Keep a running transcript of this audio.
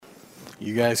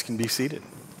You guys can be seated.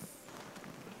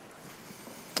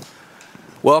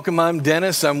 Welcome, I'm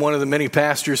Dennis. I'm one of the many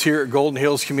pastors here at Golden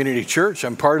Hills Community Church.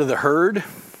 I'm part of the herd.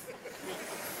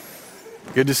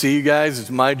 Good to see you guys. It's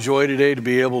my joy today to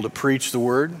be able to preach the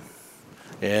word.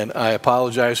 And I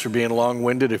apologize for being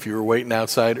long-winded. If you were waiting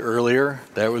outside earlier,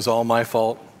 that was all my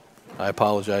fault. I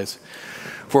apologize.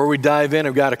 Before we dive in,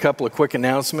 I've got a couple of quick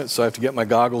announcements, so I have to get my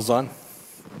goggles on.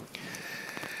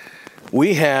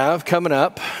 We have coming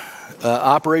up,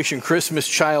 Operation Christmas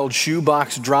Child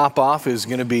Shoebox Drop-Off is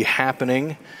going to be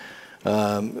happening.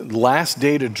 Last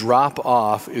day to drop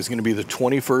off is going to be the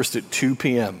 21st at 2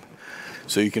 p.m.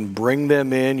 So you can bring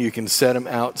them in, you can set them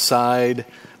outside,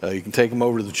 you can take them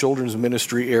over to the children's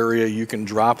ministry area, you can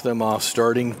drop them off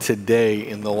starting today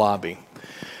in the lobby.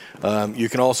 You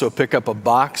can also pick up a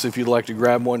box if you'd like to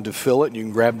grab one to fill it, and you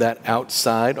can grab that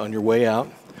outside on your way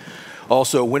out.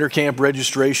 Also, winter camp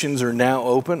registrations are now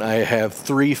open. I have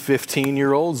 3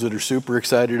 15-year-olds that are super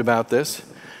excited about this.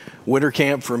 Winter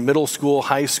camp for middle school,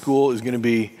 high school is going to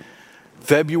be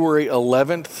February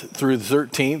 11th through the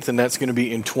 13th, and that's going to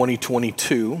be in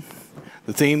 2022.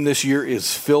 The theme this year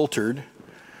is Filtered,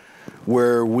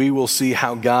 where we will see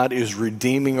how God is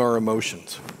redeeming our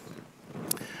emotions.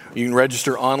 You can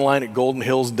register online at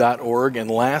goldenhills.org. And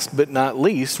last but not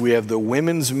least, we have the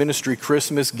Women's Ministry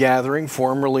Christmas Gathering,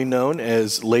 formerly known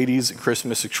as Ladies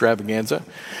Christmas Extravaganza.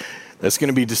 That's going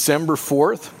to be December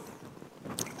 4th,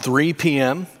 3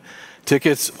 p.m.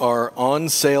 Tickets are on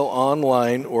sale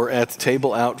online or at the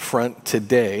table out front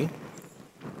today.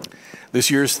 This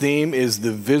year's theme is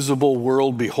The Visible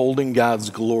World Beholding God's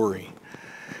Glory.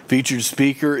 Featured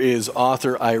speaker is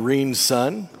author Irene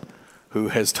Sun, who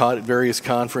has taught at various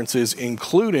conferences,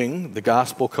 including the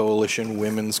Gospel Coalition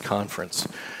Women's Conference.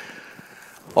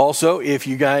 Also, if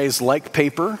you guys like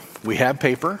paper, we have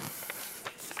paper.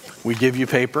 We give you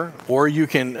paper. Or you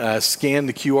can scan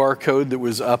the QR code that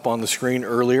was up on the screen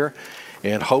earlier,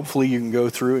 and hopefully you can go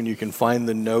through and you can find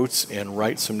the notes and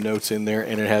write some notes in there,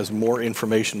 and it has more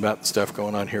information about the stuff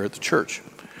going on here at the church.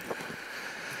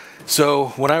 So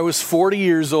when I was 40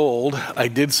 years old, I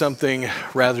did something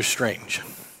rather strange.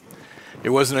 It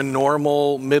wasn't a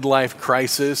normal midlife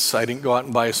crisis. I didn't go out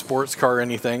and buy a sports car or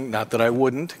anything. Not that I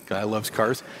wouldn't. I love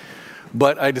cars.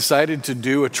 But I decided to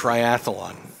do a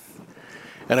triathlon.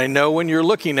 And I know when you're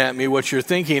looking at me, what you're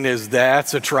thinking is,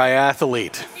 that's a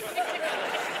triathlete.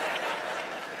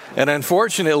 And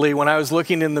unfortunately, when I was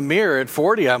looking in the mirror at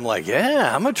 40, I'm like,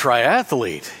 yeah, I'm a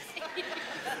triathlete.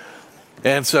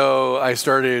 And so I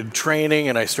started training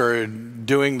and I started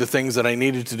doing the things that I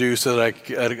needed to do so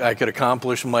that I could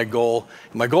accomplish my goal.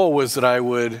 My goal was that I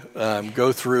would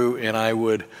go through and I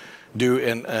would do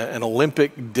an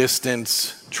Olympic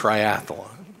distance triathlon.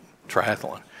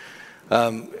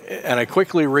 And I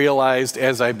quickly realized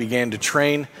as I began to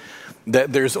train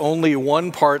that there's only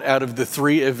one part out of the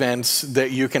 3 events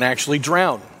that you can actually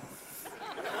drown.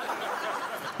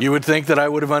 You would think that I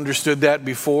would have understood that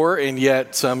before, and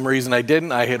yet some reason I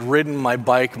didn't. I had ridden my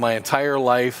bike my entire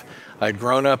life. I'd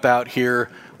grown up out here.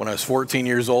 When I was 14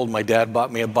 years old, my dad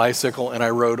bought me a bicycle, and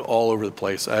I rode all over the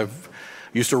place. I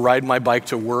used to ride my bike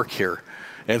to work here.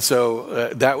 And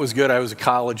so that was good. I was a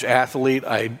college athlete.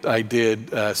 I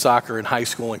did soccer in high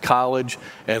school and college,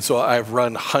 and so I've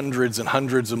run hundreds and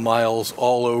hundreds of miles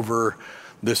all over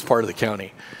this part of the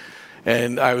county.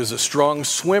 And I was a strong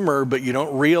swimmer, but you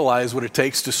don't realize what it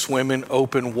takes to swim in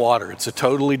open water. It's a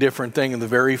totally different thing. And the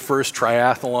very first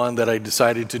triathlon that I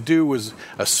decided to do was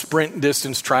a sprint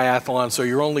distance triathlon. So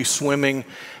you're only swimming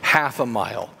half a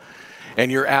mile.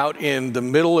 And you're out in the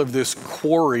middle of this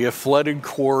quarry, a flooded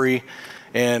quarry,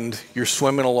 and you're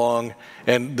swimming along.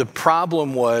 And the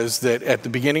problem was that at the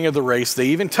beginning of the race, they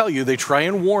even tell you, they try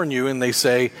and warn you, and they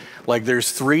say, like,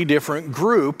 there's 3 different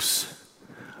groups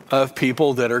of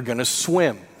people that are going to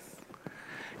swim.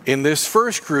 In this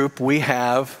first group, we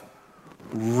have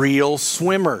real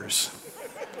swimmers.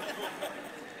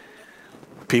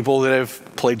 People that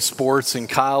have played sports in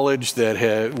college,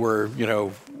 that were,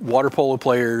 water polo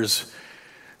players.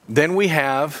 Then we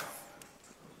have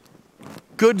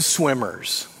good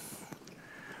swimmers.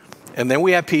 And then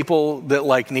we have people that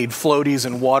need floaties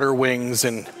and water wings,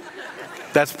 and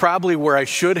that's probably where I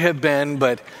should have been,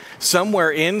 but somewhere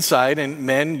inside, and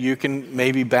men, you can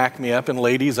maybe back me up, and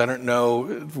ladies, I don't know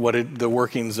what the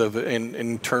workings of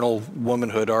internal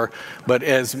womanhood are, but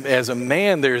as a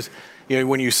man, there's,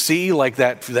 when you see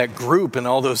that group and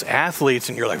all those athletes,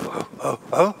 and you're like,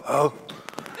 oh,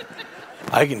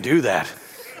 I can do that.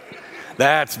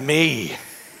 That's me.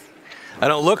 I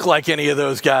don't look like any of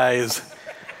those guys,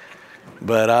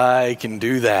 but I can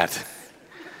do that.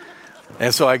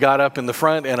 And so I got up in the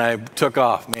front and I took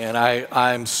off, man.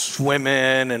 I'm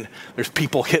swimming and there's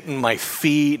people hitting my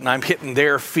feet and I'm hitting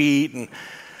their feet. And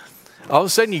all of a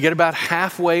sudden you get about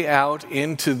halfway out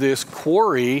into this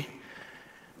quarry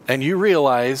and you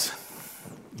realize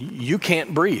you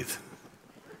can't breathe.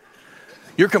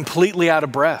 You're completely out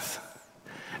of breath.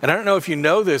 And I don't know if you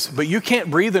know this, but you can't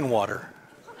breathe in water.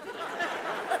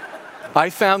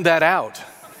 I found that out.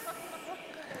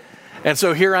 And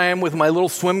so here I am with my little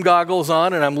swim goggles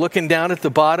on and I'm looking down at the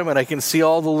bottom and I can see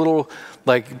all the little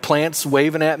plants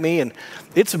waving at me and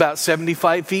it's about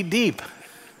 75 feet deep.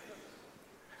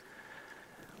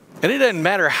 And it doesn't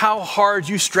matter how hard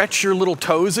you stretch your little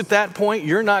toes at that point,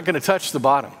 you're not going to touch the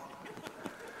bottom.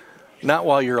 Not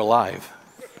while you're alive.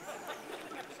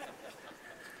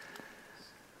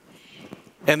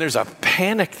 And there's a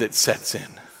panic that sets in.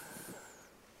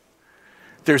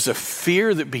 There's a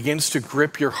fear that begins to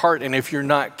grip your heart, and if you're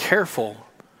not careful,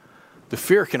 the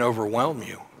fear can overwhelm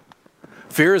you.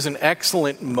 Fear is an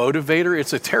excellent motivator.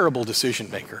 It's a terrible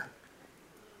decision maker.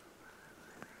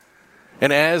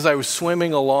 And as I was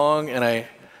swimming along and I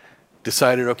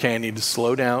decided, okay, I need to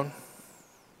slow down,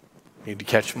 I need to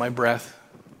catch my breath.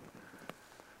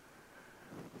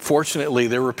 Fortunately,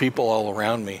 there were people all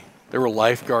around me. There were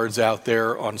lifeguards out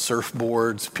there on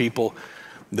surfboards, people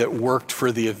that worked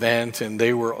for the event, and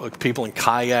they were people in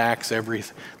kayaks,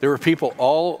 everything. There were people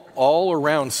all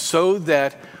around so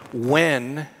that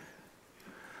when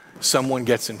someone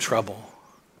gets in trouble,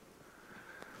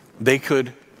 they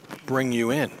could bring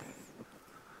you in.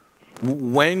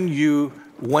 When you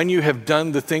have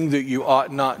done the thing that you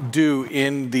ought not do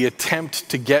in the attempt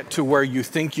to get to where you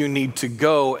think you need to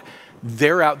go,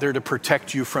 they're out there to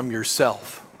protect you from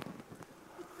yourself.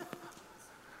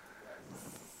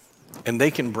 And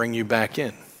they can bring you back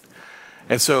in.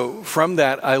 And so from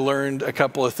that, I learned a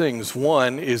couple of things.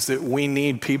 One is that we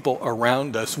need people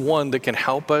around us. One that can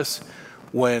help us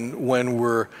when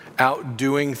we're out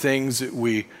doing things that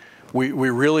we've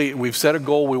set a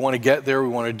goal, we want to get there, we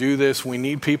want to do this. We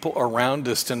need people around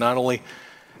us to not only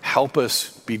help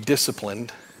us be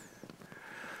disciplined,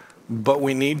 but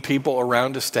we need people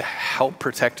around us to help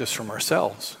protect us from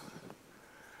ourselves.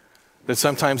 That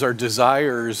sometimes our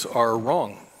desires are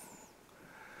wrong.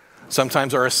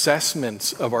 Sometimes our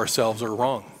assessments of ourselves are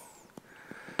wrong.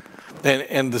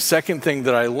 And the second thing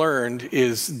that I learned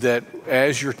is that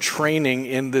as you're training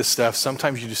in this stuff,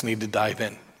 sometimes you just need to dive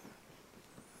in.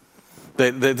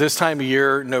 That this time of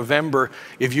year, November,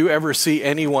 if you ever see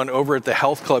anyone over at the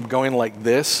health club going like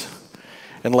this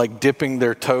and like dipping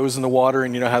their toes in the water,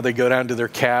 and you know how they go down to their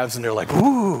calves and they're like,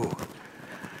 ooh,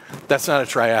 that's not a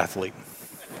triathlete.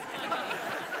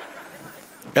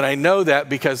 And I know that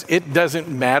because it doesn't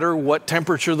matter what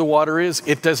temperature the water is.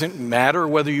 It doesn't matter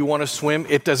whether you want to swim.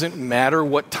 It doesn't matter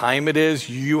what time it is.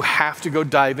 You have to go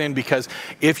dive in, because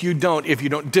if you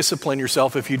don't discipline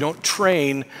yourself, if you don't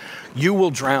train, you will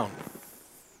drown.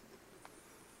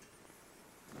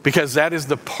 Because that is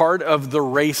the part of the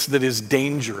race that is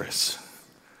dangerous.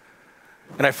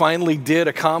 And I finally did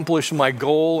accomplish my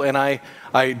goal, and I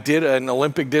did an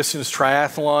Olympic distance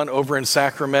triathlon over in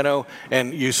Sacramento,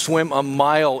 and you swim a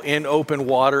mile in open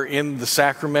water in the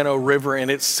Sacramento River, and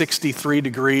it's 63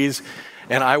 degrees,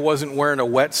 and I wasn't wearing a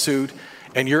wetsuit,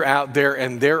 and you're out there,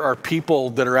 and there are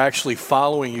people that are actually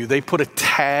following you. They put a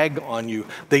tag on you.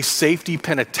 They safety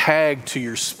pin a tag to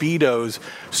your Speedos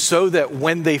so that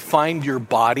when they find your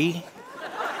body,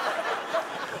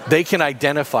 they can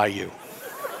identify you.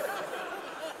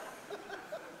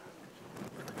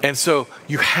 And so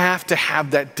you have to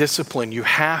have that discipline. You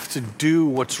have to do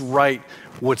what's right,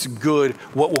 what's good,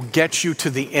 what will get you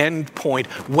to the end point,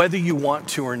 whether you want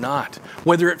to or not,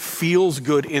 whether it feels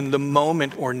good in the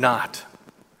moment or not.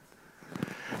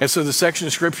 And so the section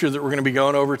of scripture that we're going to be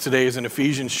going over today is in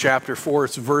Ephesians chapter 4.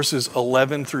 It's verses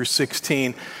 11 through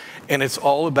 16. And it's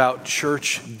all about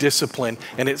church discipline.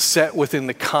 And it's set within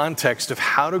the context of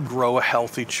how to grow a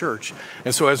healthy church.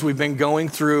 And so as we've been going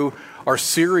through our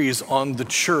series on the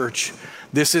church,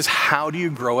 this is how do you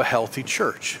grow a healthy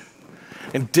church?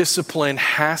 And discipline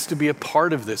has to be a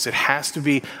part of this. It has to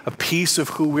be a piece of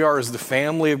who we are as the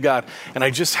family of God. And I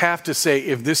just have to say,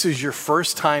 if this is your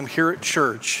first time here at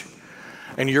church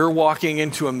and you're walking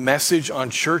into a message on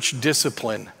church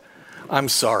discipline, I'm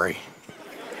sorry.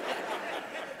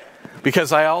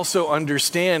 Because I also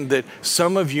understand that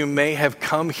some of you may have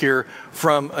come here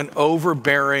from an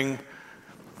overbearing,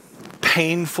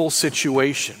 painful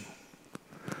situation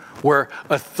where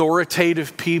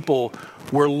authoritative people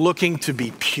were looking to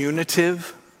be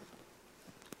punitive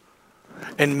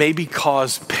and maybe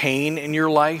cause pain in your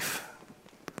life.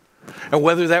 And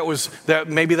whether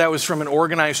maybe that was from an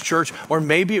organized church, or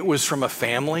maybe it was from a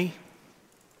family,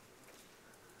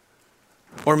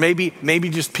 or maybe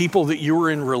just people that you were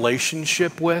in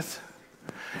relationship with.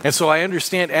 And so I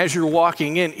understand as you're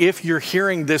walking in, if you're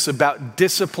hearing this about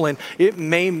discipline, it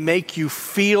may make you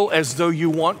feel as though you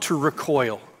want to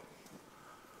recoil.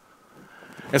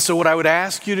 And so what I would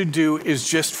ask you to do is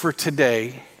just for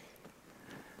today,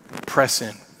 press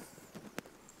in.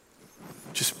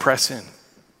 Just press in.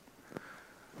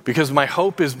 Because my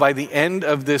hope is by the end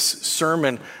of this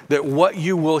sermon that what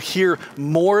you will hear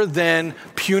more than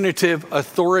punitive,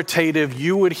 authoritative,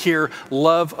 you would hear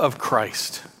love of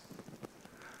Christ.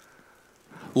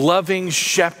 Loving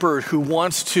shepherd who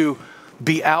wants to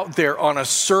be out there on a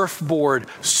surfboard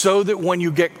so that when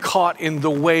you get caught in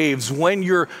the waves, when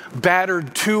you're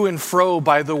battered to and fro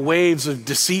by the waves of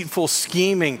deceitful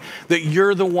scheming, that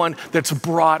you're the one that's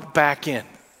brought back in,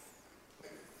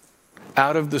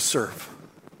 out of the surf,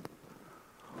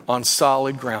 on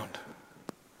solid ground,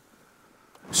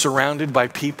 surrounded by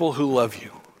people who love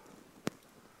you,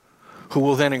 who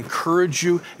will then encourage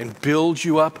you and build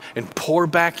you up and pour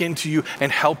back into you and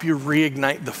help you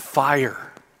reignite the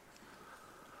fire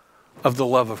of the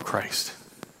love of Christ.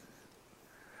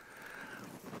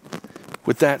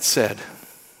 With that said,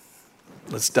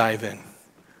 let's dive in.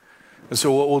 And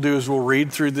so what we'll do is we'll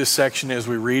read through this section. As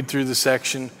we read through the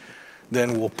section,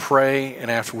 then we'll pray,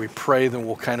 and after we pray, then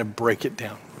we'll kind of break it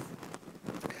down.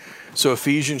 So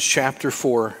Ephesians chapter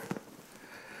 4,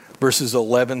 verses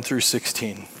 11 through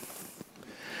 16.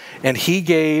 And he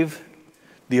gave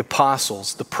the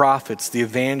apostles, the prophets, the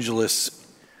evangelists,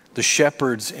 the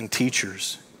shepherds and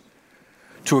teachers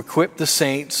to equip the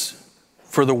saints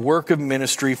for the work of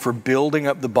ministry, for building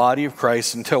up the body of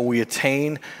Christ until we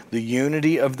attain the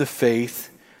unity of the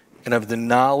faith and of the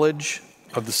knowledge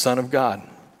of the Son of God,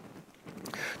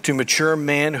 to mature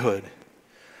manhood,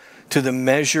 to the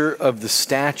measure of the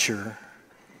stature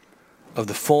of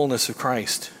the fullness of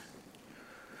Christ,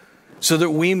 so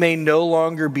that we may no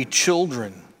longer be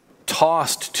children,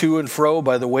 tossed to and fro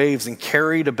by the waves and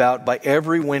carried about by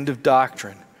every wind of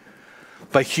doctrine,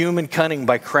 by human cunning,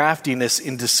 by craftiness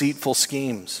in deceitful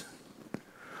schemes.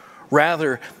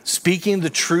 Rather, speaking the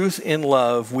truth in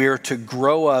love, we are to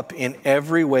grow up in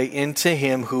every way into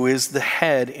him who is the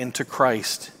head, into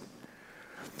Christ,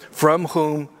 from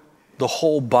whom the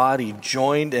whole body,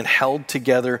 joined and held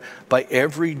together by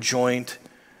every joint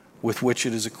with which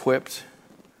it is equipped,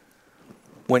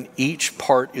 when each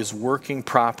part is working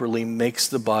properly, makes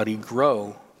the body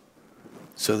grow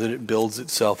so that it builds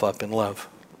itself up in love.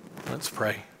 Let's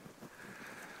pray.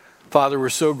 Father, we're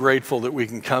so grateful that we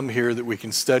can come here, that we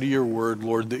can study your word,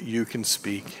 Lord, that you can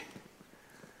speak.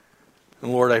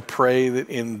 And Lord, I pray that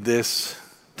in this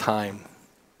time,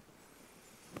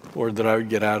 Lord, that I would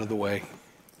get out of the way.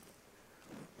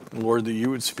 And Lord, that you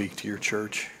would speak to your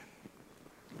church.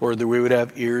 Lord, that we would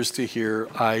have ears to hear,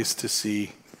 eyes to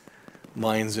see,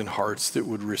 minds and hearts that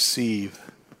would receive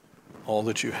all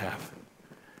that you have.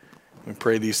 We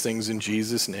pray these things in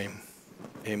Jesus' name.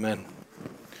 Amen.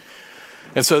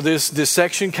 And so this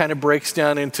section kind of breaks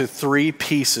down into three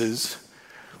pieces.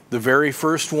 The very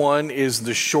first one is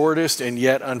the shortest, and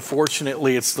yet,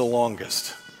 unfortunately, it's the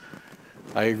longest.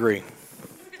 I agree.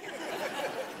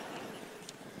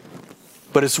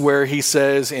 But it's where he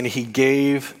says, and he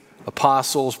gave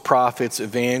apostles, prophets,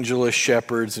 evangelists,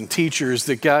 shepherds, and teachers,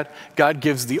 that God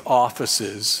gives the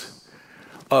offices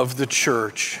of the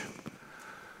church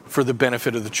for the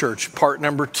benefit of the church. Part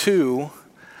number 2,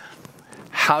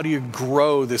 how do you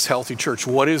grow this healthy church?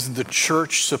 What is the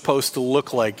church supposed to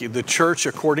look like? The church,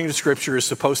 according to Scripture, is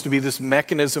supposed to be this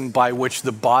mechanism by which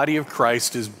the body of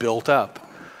Christ is built up.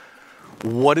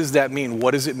 What does that mean?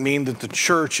 What does it mean that the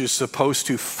church is supposed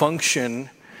to function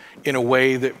in a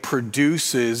way that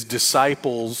produces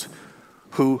disciples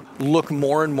who look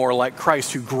more and more like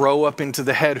Christ, who grow up into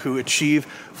the head, who achieve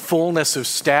fullness of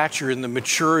stature in the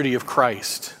maturity of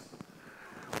Christ?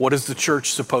 What is the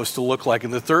church supposed to look like?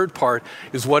 And the third part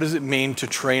is, what does it mean to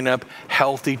train up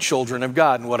healthy children of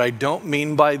God? And what I don't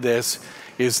mean by this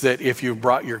is that if you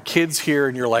brought your kids here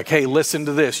and you're like, hey, listen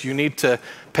to this, you need to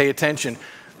pay attention.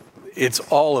 It's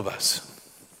all of us.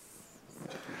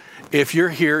 If you're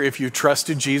here, if you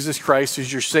trusted Jesus Christ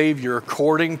as your Savior,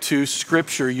 according to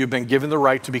Scripture, you've been given the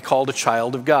right to be called a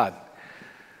child of God.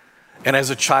 And as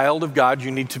a child of God,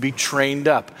 you need to be trained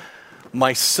up.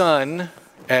 My son,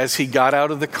 as he got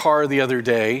out of the car the other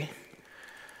day,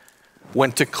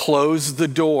 went to close the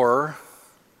door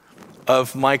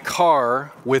of my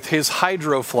car with his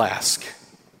hydro flask.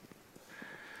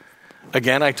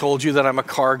 Again, I told you that I'm a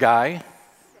car guy.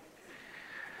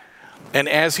 And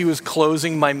as he was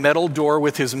closing my metal door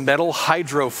with his metal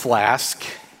hydro flask,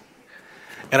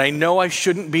 and I know I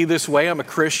shouldn't be this way, I'm a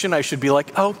Christian, I should be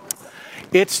like, oh,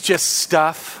 it's just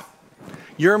stuff.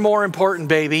 You're more important,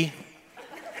 baby.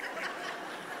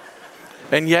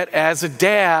 And yet, as a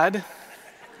dad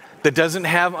that doesn't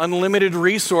have unlimited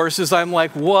resources, I'm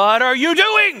like, what are you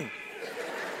doing?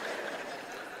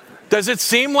 Does it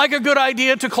seem like a good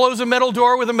idea to close a metal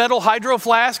door with a metal hydro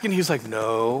flask? And he's like,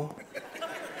 no.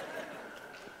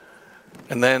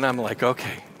 And then I'm like,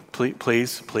 okay,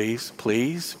 please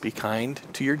be kind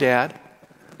to your dad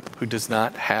who does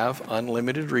not have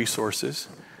unlimited resources.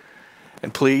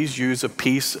 And please use a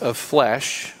piece of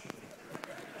flesh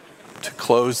to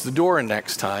close the door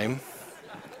next time.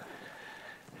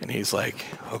 And he's like,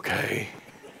 okay.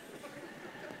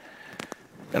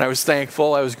 And I was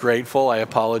thankful, I was grateful. I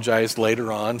apologized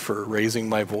later on for raising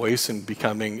my voice and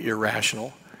becoming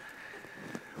irrational.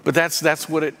 But that's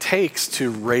what it takes to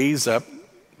raise up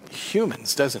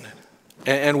humans, doesn't it?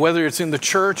 And whether it's in the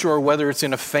church or whether it's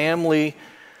in a family,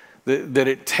 that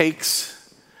it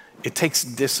takes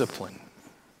discipline.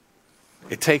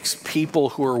 It takes people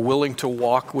who are willing to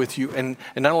walk with you and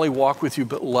not only walk with you,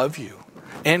 but love you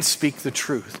and speak the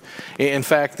truth. In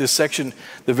fact, this section,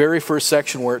 the very first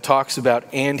section where it talks about,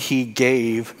 and he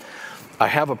gave, I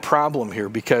have a problem here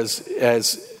because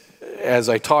as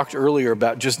I talked earlier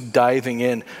about just diving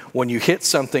in, when you hit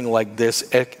something like this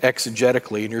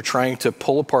exegetically and you're trying to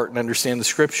pull apart and understand the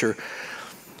scripture,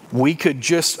 we could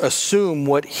just assume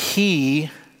what he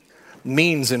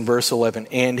means in verse 11,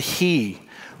 and he.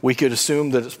 We could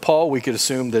assume that it's Paul, we could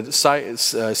assume that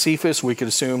it's Cephas, we could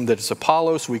assume that it's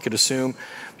Apollos, we could assume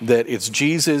that it's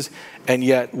Jesus, and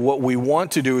yet what we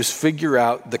want to do is figure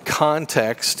out the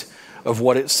context of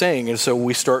what it's saying. And so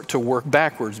we start to work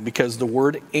backwards because the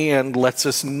word and lets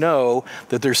us know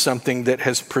that there's something that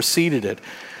has preceded it.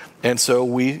 And so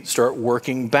we start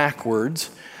working backwards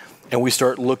and we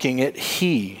start looking at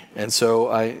he. And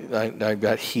so I've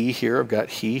got he here, I've got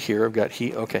he here, I've got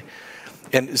he, okay.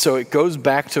 And so it goes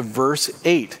back to verse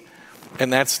 8.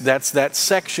 And that's that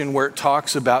section where it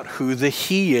talks about who the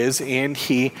he is and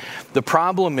he. The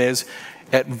problem is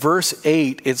at verse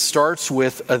 8, it starts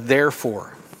with a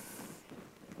therefore.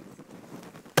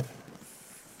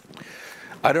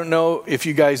 I don't know if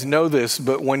you guys know this,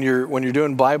 but when you're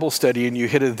doing Bible study and you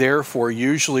hit a therefore,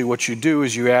 usually what you do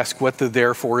is you ask what the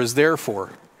therefore is there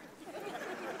for.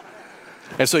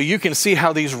 And so you can see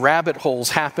how these rabbit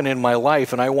holes happen in my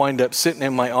life, and I wind up sitting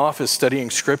in my office studying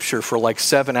scripture for like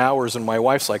 7 hours, and my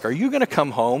wife's like, are you going to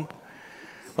come home?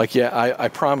 Like, yeah, I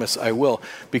promise I will.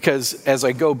 Because as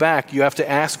I go back, you have to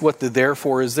ask what the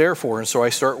therefore is there for, and so I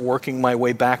start working my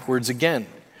way backwards again.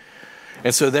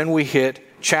 And so then we hit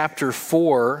chapter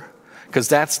 4, because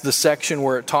that's the section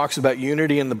where it talks about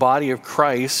unity in the body of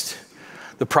Christ.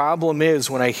 The problem is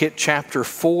when I hit chapter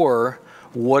 4,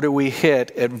 what do we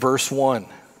hit at verse 1?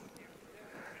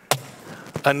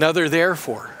 Another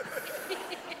therefore.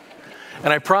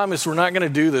 And I promise we're not going to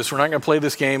do this. We're not going to play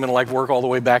this game and like work all the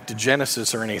way back to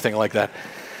Genesis or anything like that.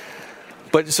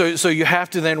 But so you have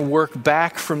to then work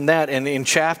back from that. And in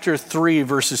chapter 3,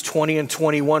 verses 20 and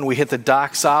 21, we hit the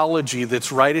doxology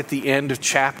that's right at the end of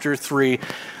chapter 3.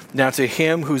 Now to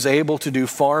him who's able to do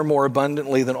far more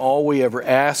abundantly than all we ever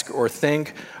ask or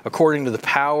think, according to the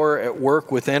power at work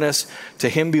within us, to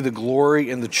him be the glory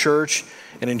in the church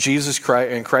and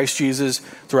in Christ Jesus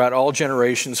throughout all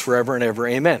generations, forever and ever.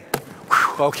 Amen.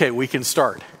 Whew, okay, we can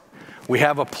start. We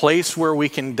have a place where we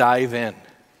can dive in.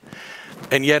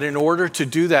 And yet in order to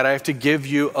do that, I have to give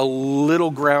you a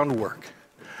little groundwork,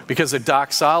 because a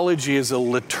doxology is a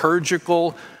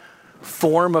liturgical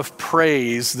form of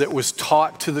praise that was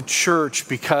taught to the church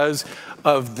because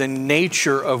of the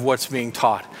nature of what's being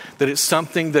taught. That it's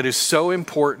something that is so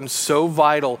important, so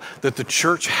vital, that the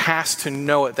church has to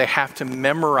know it. They have to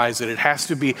memorize it. It has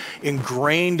to be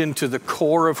ingrained into the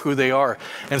core of who they are.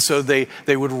 And so they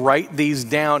would write these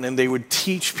down and they would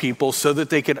teach people so that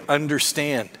they could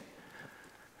understand.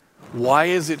 Why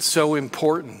is it so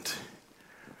important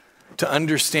to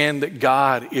understand that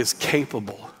God is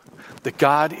capable, that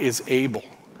God is able,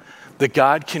 that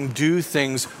God can do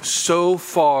things so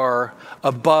far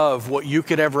above what you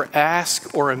could ever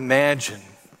ask or imagine,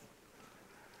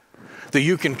 that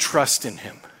you can trust in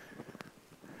him,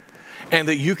 and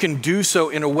that you can do so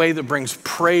in a way that brings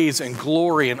praise and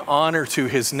glory and honor to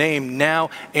his name now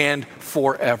and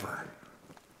forever.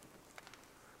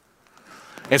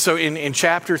 And so in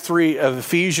chapter 3 of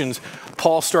Ephesians,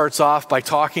 Paul starts off by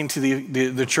talking to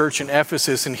the church in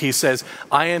Ephesus, and he says,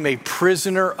 I am a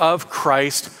prisoner of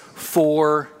Christ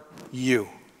for you.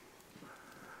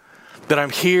 that I'm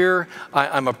here,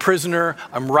 I'm a prisoner,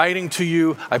 I'm writing to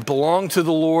you, I belong to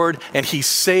the Lord, and he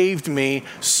saved me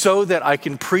so that I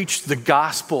can preach the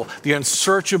gospel, the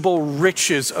unsearchable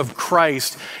riches of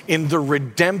Christ in the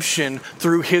redemption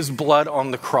through his blood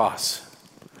on the cross.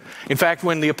 In fact,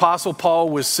 when the Apostle Paul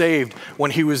was saved,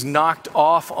 when he was knocked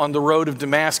off on the road of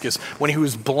Damascus, when he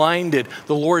was blinded,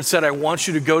 the Lord said, I want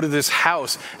you to go to this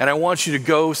house and I want you to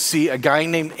go see a guy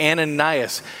named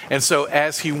Ananias. And so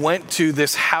as he went to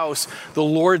this house, the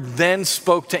Lord then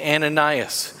spoke to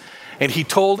Ananias. And he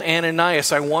told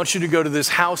Ananias, I want you to go to this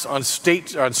house on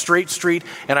Straight Street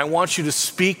and I want you to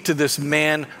speak to this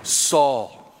man,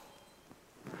 Saul.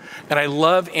 And I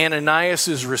love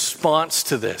Ananias' response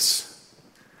to this.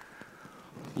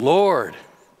 Lord,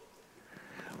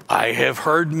 I have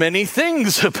heard many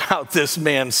things about this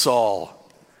man Saul.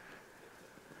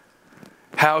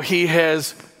 How he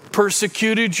has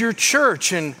persecuted your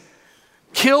church and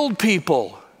killed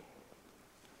people.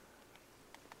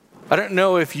 I don't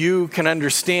know if you can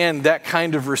understand that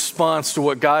kind of response to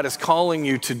what God is calling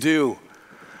you to do.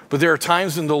 But there are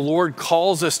times when the Lord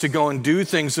calls us to go and do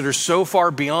things that are so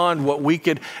far beyond what we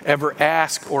could ever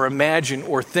ask or imagine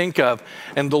or think of.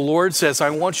 And the Lord says,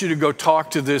 I want you to go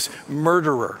talk to this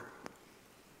murderer.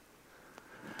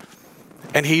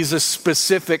 And he's a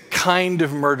specific kind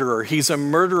of murderer. He's a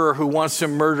murderer who wants to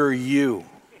murder you.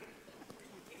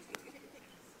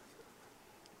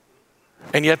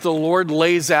 And yet the Lord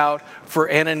lays out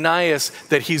for Ananias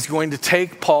that he's going to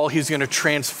take Paul, he's going to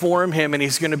transform him, and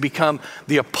he's going to become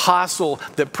the apostle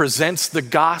that presents the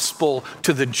gospel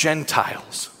to the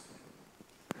Gentiles.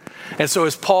 And so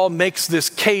as Paul makes this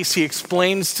case, he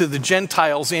explains to the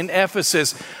Gentiles in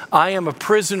Ephesus, I am a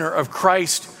prisoner of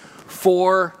Christ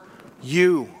for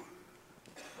you.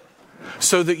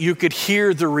 So that you could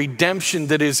hear the redemption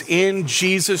that is in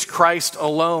Jesus Christ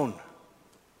alone.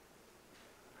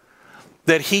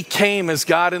 That he came as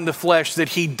God in the flesh, that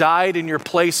he died in your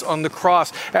place on the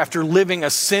cross after living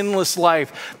a sinless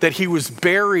life, that he was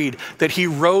buried, that he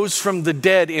rose from the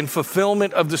dead in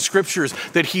fulfillment of the scriptures,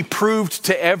 that he proved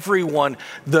to everyone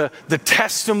the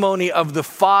testimony of the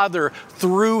Father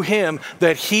through him,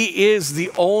 that he is the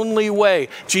only way.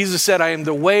 Jesus said, I am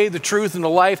the way, the truth, and the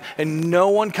life, and no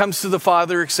one comes to the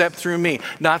Father except through me.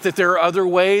 Not that there are other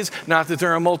ways, not that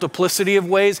there are a multiplicity of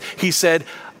ways. He said,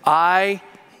 I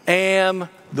am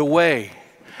the way.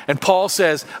 And Paul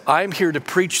says, I'm here to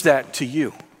preach that to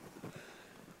you.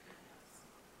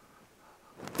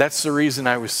 That's the reason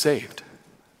I was saved.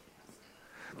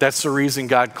 That's the reason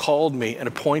God called me and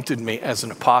appointed me as an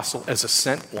apostle, as a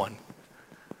sent one.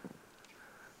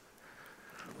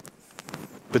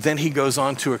 But then he goes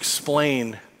on to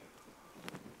explain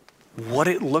what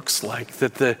it looks like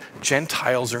that the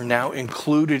Gentiles are now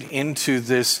included into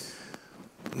this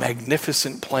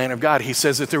magnificent plan of God. He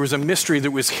says that there was a mystery that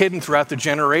was hidden throughout the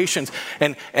generations,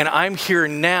 and I'm here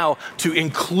now to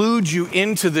include you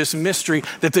into this mystery,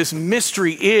 that this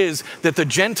mystery is that the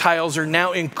Gentiles are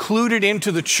now included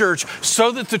into the church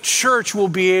so that the church will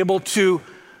be able to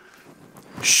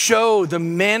show the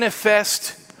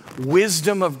manifest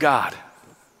wisdom of God.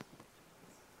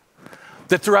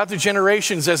 That throughout the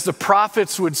generations, as the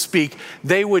prophets would speak,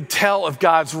 they would tell of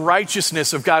God's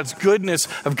righteousness, of God's goodness,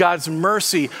 of God's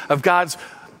mercy, of God's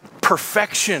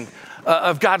perfection,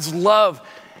 of God's love,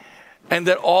 and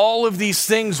that all of these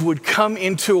things would come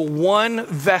into one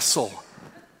vessel,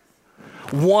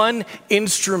 one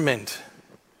instrument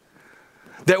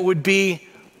that would be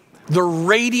the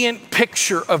radiant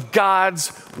picture of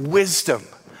God's wisdom.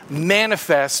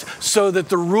 Manifest so that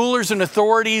the rulers and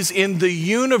authorities in the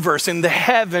universe, in the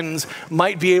heavens,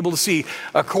 might be able to see.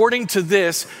 According to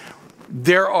this,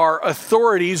 there are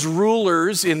authorities,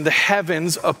 rulers in the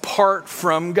heavens apart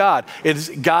from God.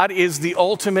 God is the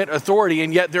ultimate authority,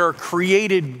 and yet there are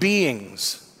created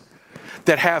beings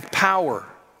that have power.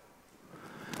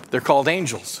 They're called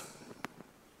angels.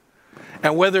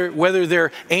 And whether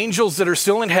they're angels that are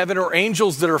still in heaven or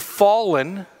angels that are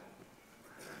fallen,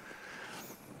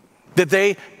 that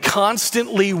they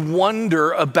constantly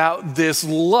wonder about this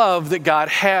love that God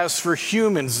has for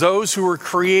humans, those who were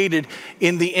created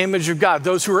in the image of God,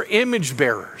 those who are image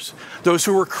bearers, those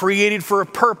who were created for a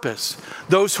purpose,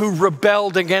 those who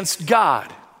rebelled against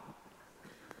God.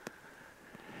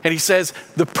 And he says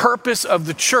the purpose of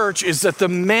the church is that the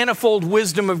manifold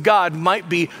wisdom of God might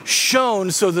be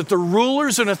shown so that the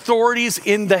rulers and authorities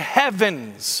in the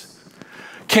heavens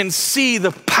can see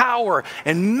the power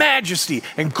and majesty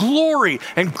and glory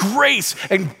and grace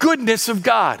and goodness of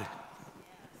God.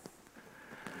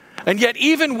 And yet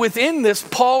even within this,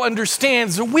 Paul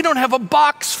understands that we don't have a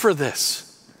box for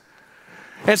this.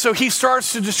 And so he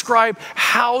starts to describe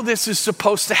how this is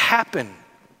supposed to happen.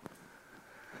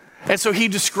 And so he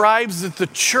describes that the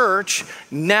church,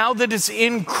 now that it's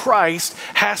in Christ,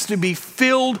 has to be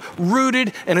filled,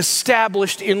 rooted, and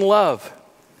established in love.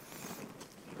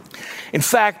 In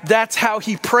fact, that's how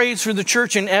he prays for the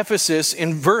church in Ephesus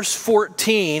in verse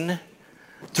 14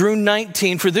 through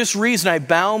 19. For this reason, I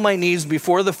bow my knees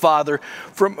before the Father,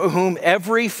 from whom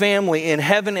every family in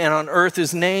heaven and on earth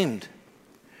is named,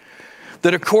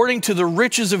 that according to the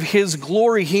riches of his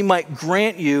glory, he might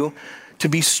grant you to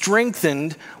be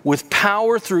strengthened with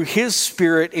power through his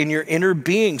Spirit in your inner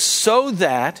being, so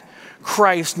that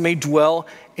Christ may dwell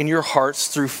in your hearts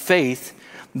through faith,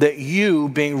 that you,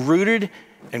 being rooted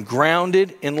and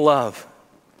grounded in love,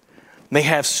 may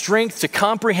have strength to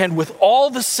comprehend with all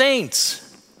the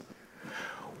saints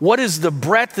what is the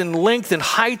breadth and length and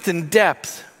height and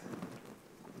depth,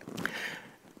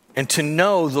 and to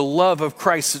know the love of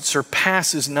Christ that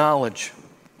surpasses knowledge,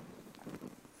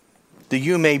 that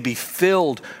you may be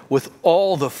filled with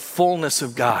all the fullness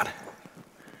of God.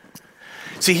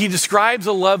 See, he describes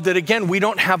a love that, again, we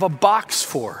don't have a box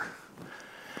for.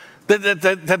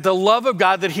 That the love of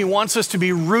God that he wants us to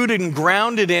be rooted and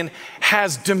grounded in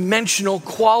has dimensional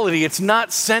quality. It's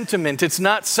not sentiment. It's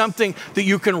not something that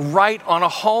you can write on a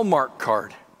Hallmark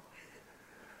card.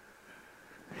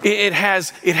 It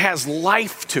has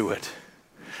life to it.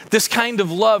 This kind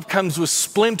of love comes with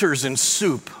splinters and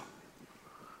soup.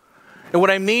 And what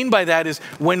I mean by that is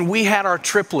when we had our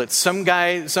triplets, some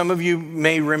of you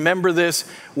may remember this,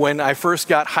 when I first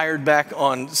got hired back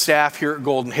on staff here at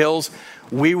Golden Hills,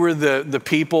 we were the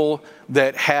people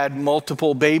that had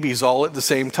multiple babies all at the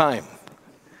same time.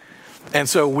 And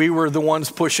so we were the ones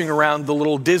pushing around the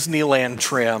little Disneyland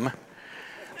trim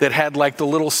that had like the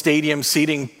little stadium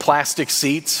seating plastic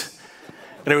seats.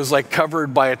 And it was like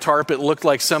covered by a tarp. It looked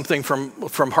like something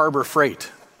from Harbor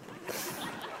Freight.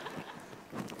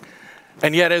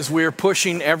 And yet, as we're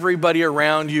pushing everybody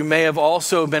around, you may have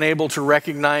also been able to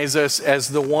recognize us as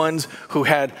the ones who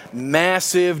had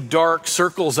massive dark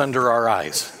circles under our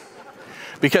eyes.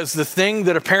 Because the thing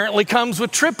that apparently comes with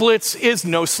triplets is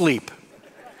no sleep.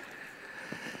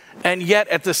 And yet,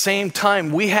 at the same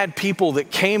time, we had people that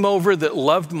came over that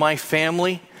loved my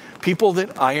family, people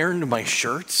that ironed my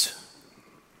shirts,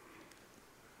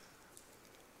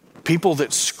 people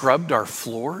that scrubbed our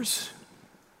floors,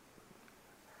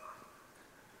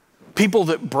 people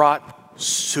that brought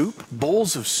soup,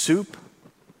 bowls of soup,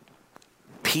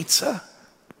 pizza.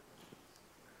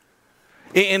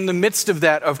 In the midst of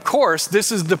that, of course,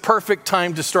 this is the perfect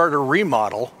time to start a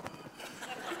remodel,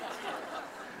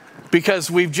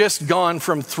 because we've just gone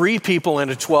from 3 people in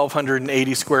a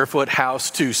 1,280 square foot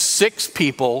house to 6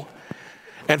 people.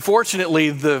 And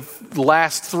fortunately, the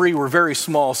last 3 were very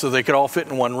small, so they could all fit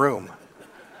in one room.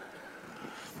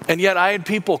 And yet I had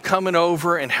people coming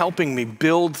over and helping me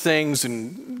build things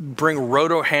and bring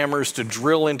roto hammers to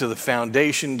drill into the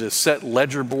foundation, to set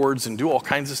ledger boards and do all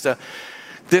kinds of stuff.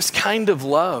 This kind of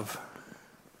love,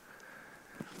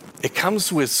 it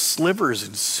comes with slivers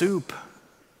and soup.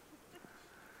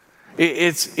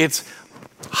 It's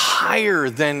higher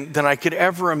than I could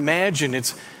ever imagine.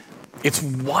 It's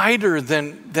wider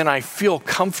than I feel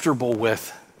comfortable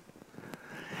with.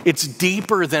 It's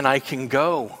deeper than I can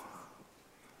go.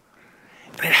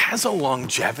 And it has a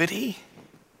longevity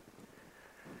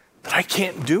that I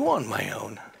can't do on my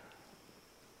own.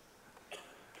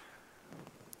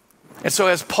 And so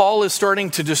as Paul is starting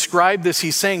to describe this,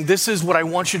 he's saying, this is what I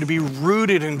want you to be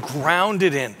rooted and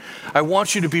grounded in. I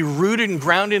want you to be rooted and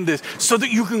grounded in this so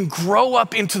that you can grow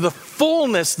up into the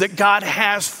fullness that God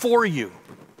has for you.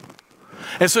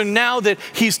 And so now that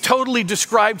he's totally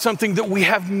described something that we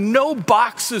have no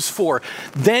boxes for,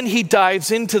 then he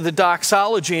dives into the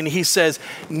doxology and he says,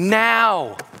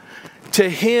 now to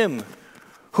him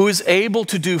who is able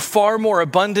to do far more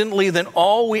abundantly than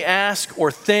all we ask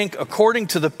or think, according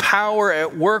to the power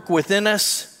at work within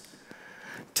us,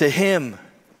 to him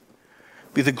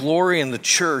be the glory in the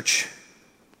church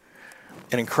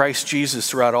and in Christ Jesus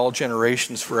throughout all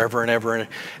generations, forever and ever. And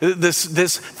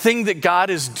this thing that God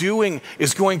is doing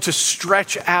is going to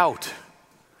stretch out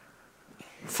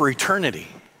for eternity,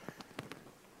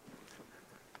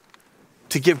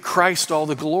 to give Christ all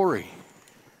the glory.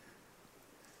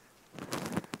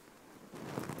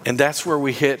 And that's where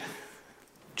we hit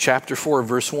chapter 4,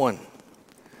 verse 1.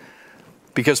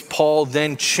 Because Paul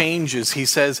then changes. He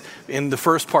says in the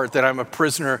first part that I'm a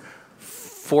prisoner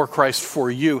for Christ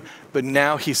for you. But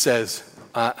now he says,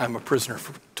 I'm a prisoner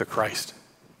to Christ.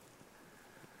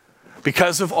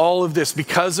 Because of all of this,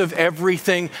 because of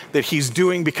everything that he's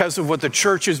doing, because of what the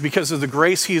church is, because of the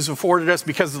grace he has afforded us,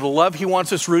 because of the love he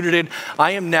wants us rooted in,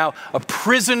 I am now a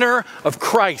prisoner of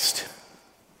Christ.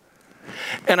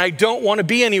 And I don't want to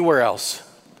be anywhere else.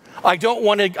 I don't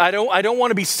want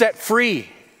to be set free.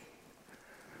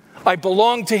 I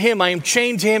belong to him. I am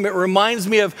chained to him. It reminds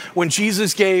me of when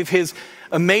Jesus gave his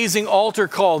amazing altar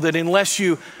call that unless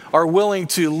you are willing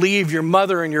to leave your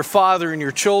mother and your father and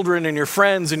your children and your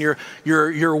friends and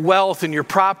your wealth and your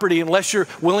property, unless you're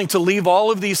willing to leave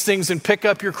all of these things and pick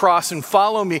up your cross and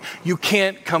follow me, you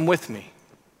can't come with me.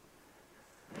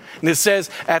 And it says,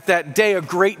 at that day, a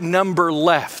great number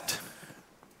left.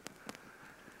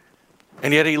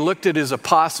 And yet he looked at his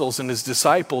apostles and his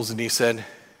disciples and he said,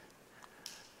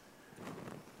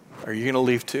 are you going to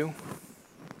leave too?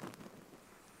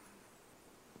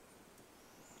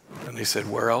 And they said,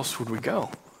 where else would we go?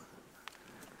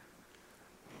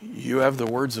 You have the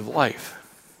words of life.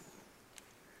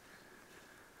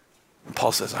 And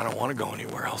Paul says, I don't want to go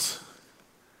anywhere else.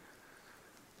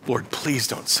 Lord, please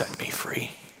don't set me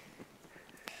free.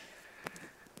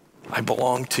 I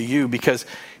belong to you, because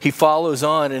he follows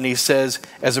on and he says,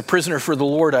 as a prisoner for the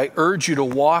Lord, I urge you to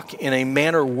walk in a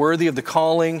manner worthy of the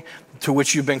calling to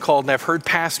which you've been called. And I've heard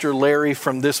Pastor Larry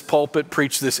from this pulpit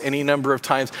preach this any number of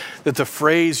times, that the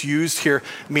phrase used here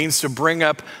means to bring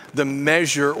up the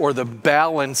measure or the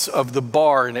balance of the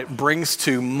bar. And it brings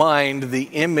to mind the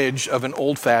image of an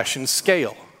old-fashioned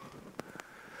scale,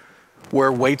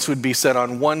 where weights would be set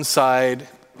on one side,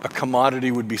 a commodity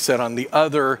would be set on the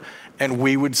other, and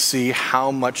we would see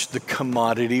how much the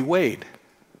commodity weighed.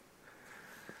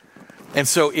 And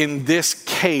so in this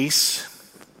case,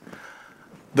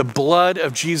 the blood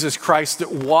of Jesus Christ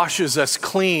that washes us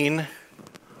clean,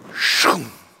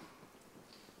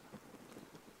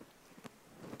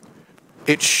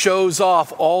 it shows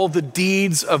off all the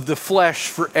deeds of the flesh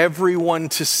for everyone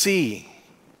to see.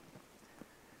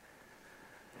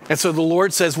 And so the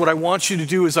Lord says, what I want you to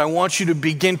do is I want you to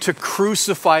begin to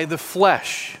crucify the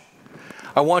flesh.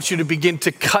 I want you to begin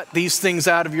to cut these things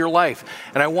out of your life.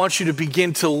 And I want you to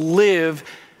begin to live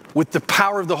with the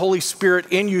power of the Holy Spirit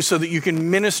in you so that you can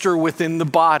minister within the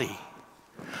body.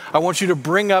 I want you to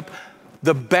bring up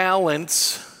the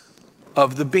balance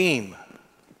of the beam.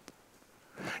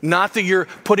 Not that you're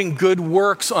putting good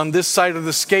works on this side of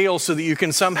the scale so that you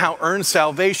can somehow earn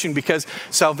salvation, because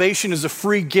salvation is a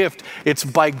free gift. It's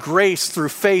by grace through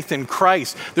faith in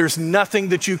Christ. There's nothing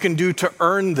that you can do to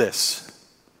earn this.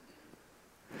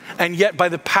 And yet, by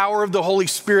the power of the Holy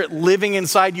Spirit living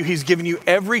inside you, he's given you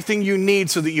everything you need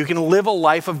so that you can live a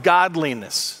life of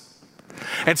godliness.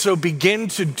 And so begin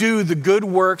to do the good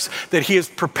works that he has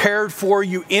prepared for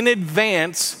you in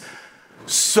advance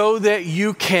so that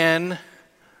you can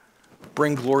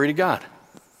bring glory to God.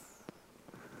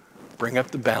 Bring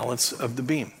up the balance of the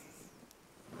beam.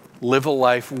 Live a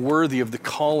life worthy of the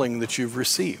calling that you've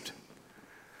received.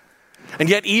 And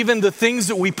yet even the things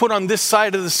that we put on this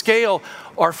side of the scale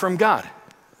are from God.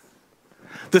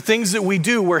 The things that we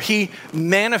do where he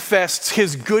manifests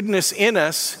his goodness in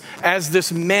us as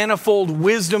this manifold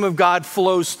wisdom of God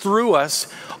flows through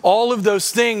us, all of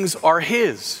those things are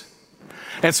his.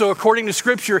 And so according to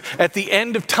Scripture, at the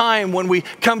end of time, when we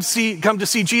come to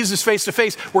see Jesus face to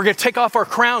face, we're going to take off our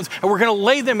crowns and we're going to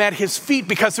lay them at his feet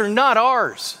because they're not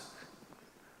ours.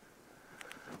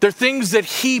 They're things that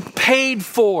he paid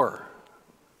for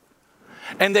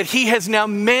and that he has now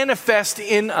manifest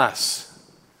in us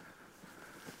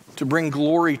to bring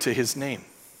glory to his name.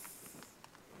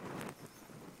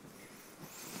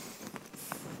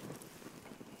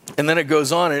 And then it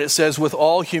goes on and it says, with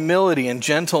all humility and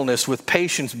gentleness, with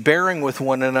patience, bearing with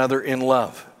one another in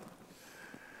love.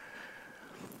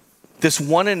 This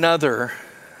one another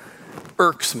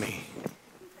irks me.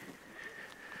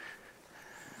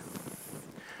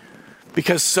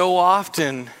 Because so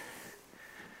often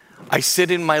I sit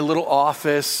in my little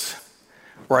office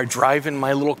or I drive in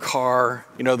my little car,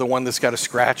 you know, the one that's got a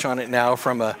scratch on it now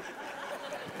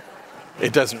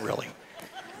it doesn't really.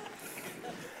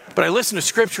 But I listen to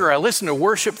scripture, I listen to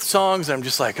worship songs, and I'm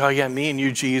just like, oh yeah, me and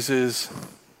you, Jesus,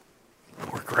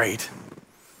 we're great.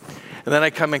 And then I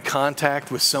come in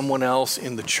contact with someone else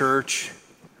in the church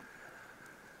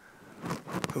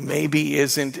who maybe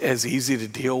isn't as easy to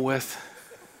deal with.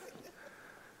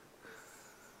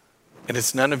 And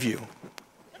it's none of you.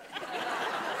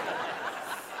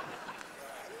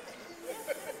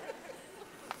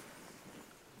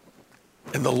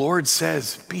 And the Lord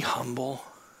says, be humble.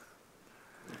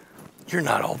 You're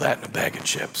not all that in a bag of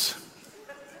chips.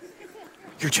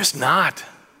 You're just not.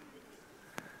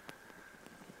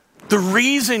 The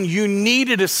reason you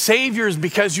needed a Savior is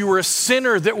because you were a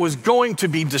sinner that was going to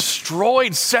be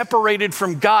destroyed, separated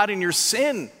from God in your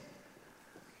sin.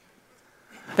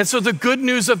 And so the good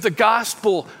news of the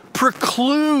gospel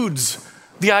precludes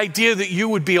the idea that you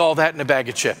would be all that in a bag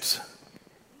of chips.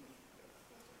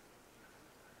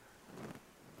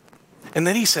 And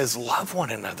then he says, love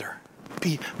one another.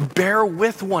 Bear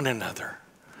with one another.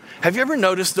 Have you ever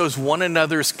noticed those one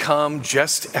another's come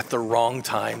just at the wrong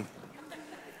time?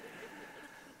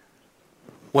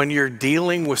 When you're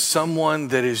dealing with someone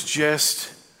that is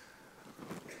just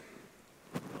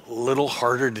a little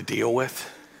harder to deal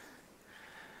with.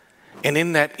 And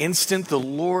in that instant, the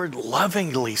Lord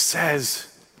lovingly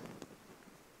says,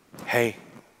 hey,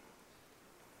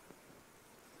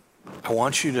 I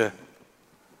want you to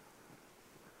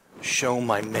show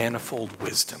my manifold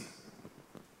wisdom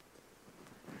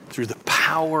through the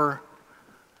power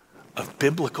of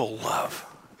biblical love.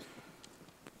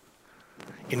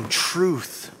 In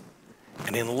truth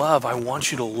and in love, I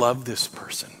want you to love this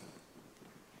person.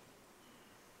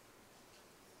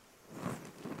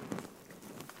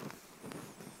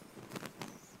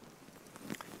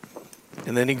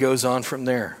 And then he goes on from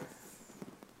there.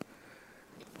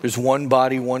 There's one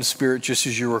body, one spirit, just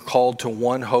as you were called to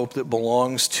one hope that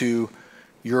belongs to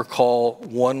your call,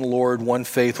 one Lord, one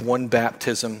faith, one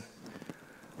baptism,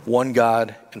 one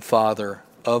God and Father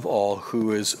of all,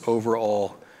 who is over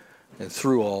all and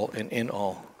through all and in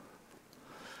all.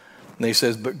 And he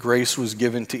says, but grace was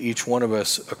given to each one of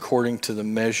us according to the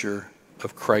measure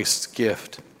of Christ's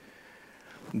gift.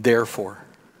 Therefore,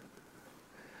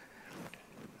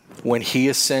 when he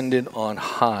ascended on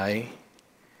high,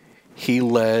 he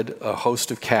led a host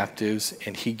of captives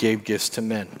and he gave gifts to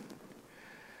men.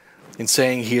 In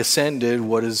saying he ascended,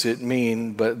 what does it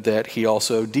mean but that he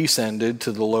also descended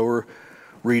to the lower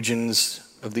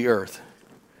regions of the earth?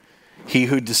 He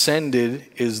who descended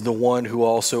is the one who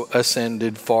also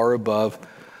ascended far above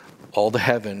all the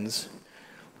heavens,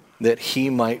 that he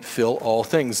might fill all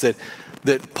things.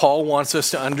 That Paul wants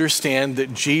us to understand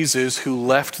that Jesus, who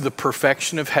left the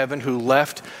perfection of heaven, who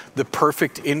left the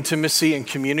perfect intimacy and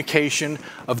communication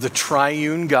of the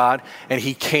triune God, and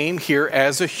he came here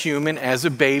as a human, as a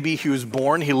baby. He was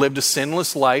born, he lived a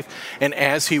sinless life, and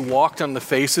as he walked on the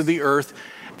face of the earth,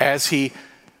 as he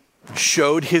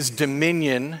showed his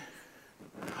dominion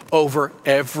over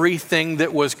everything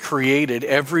that was created,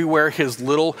 everywhere his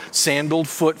little sandaled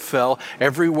foot fell,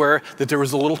 everywhere that there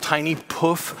was a little tiny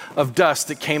poof of dust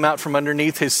that came out from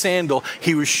underneath his sandal,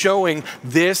 he was showing,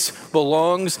 this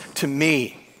belongs to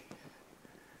me.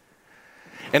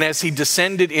 And as he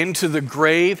descended into the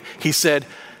grave, he said,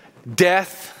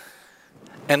 death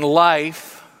and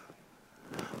life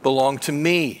belong to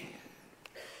me.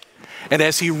 And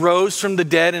as he rose from the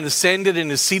dead and ascended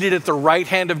and is seated at the right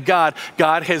hand of God,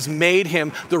 God has made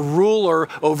him the ruler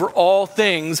over all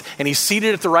things. And he's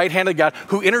seated at the right hand of God,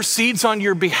 who intercedes on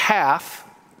your behalf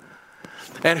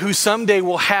and who someday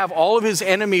will have all of his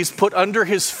enemies put under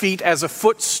his feet as a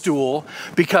footstool,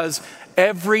 because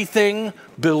everything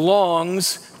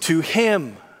belongs to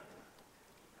him.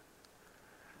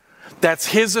 That's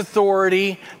his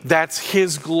authority. That's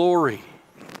his glory.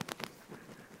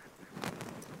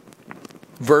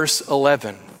 Verse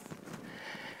 11,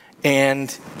 and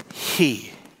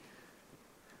he's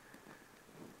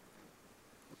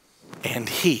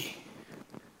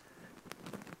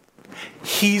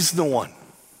the one.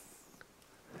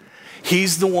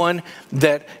 He's the one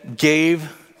that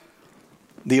gave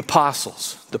the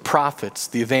apostles, the prophets,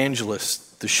 the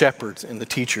evangelists, the shepherds, and the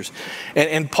teachers.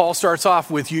 And Paul starts off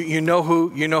with, you know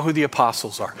who the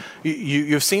apostles are.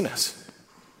 You've seen us.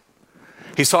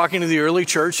 He's talking to the early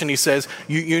church and he says,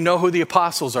 you know who the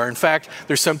apostles are. In fact,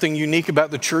 there's something unique about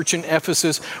the church in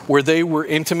Ephesus where they were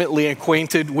intimately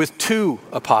acquainted with two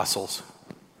apostles.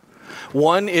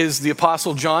 One is the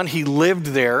Apostle John. He lived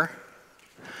there.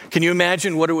 Can you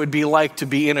imagine what it would be like to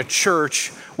be in a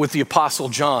church with the Apostle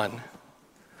John,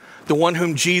 the one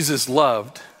whom Jesus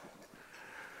loved?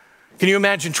 Can you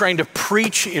imagine trying to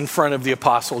preach in front of the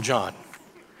Apostle John?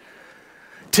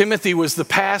 Timothy was the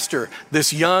pastor,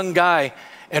 this young guy,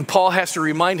 and Paul has to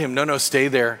remind him, no, stay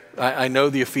there. I know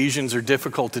the Ephesians are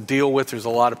difficult to deal with. There's a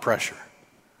lot of pressure.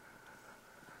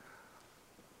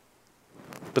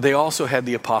 But they also had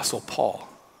the Apostle Paul,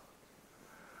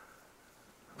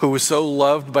 who was so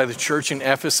loved by the church in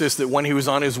Ephesus that when he was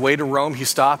on his way to Rome, he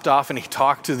stopped off and he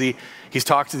talked to the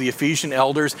Ephesian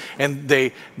elders, and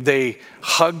they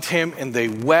hugged him and they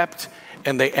wept.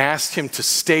 And they asked him to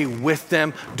stay with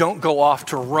them. Don't go off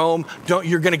to Rome.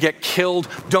 You're going to get killed.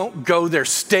 Don't go there.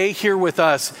 Stay here with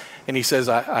us. And he says,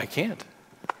 I can't.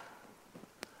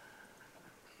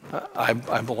 I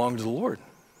belong to the Lord.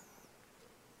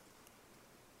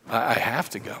 I have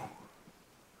to go.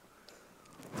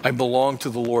 I belong to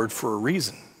the Lord for a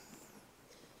reason.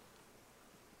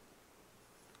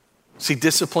 See,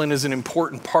 discipline is an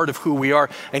important part of who we are,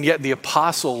 and yet the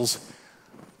apostles,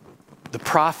 the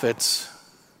prophets,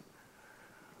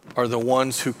 are the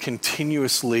ones who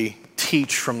continuously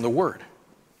teach from the Word.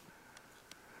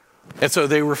 And so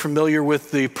they were familiar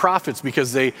with the prophets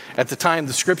because at the time,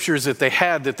 the scriptures that they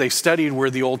had that they studied were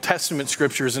the Old Testament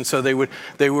scriptures, and so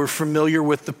they were familiar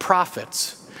with the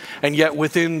prophets. And yet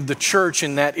within the church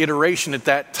in that iteration at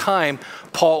that time,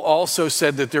 Paul also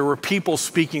said that there were people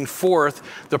speaking forth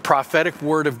the prophetic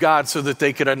word of God so that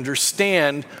they could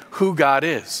understand who God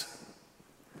is.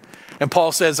 And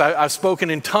Paul says, I've spoken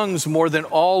in tongues more than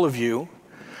all of you,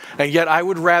 and yet I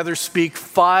would rather speak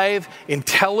 5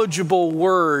 intelligible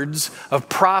words of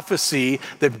prophecy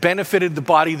that benefited the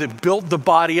body, that built the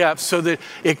body up so that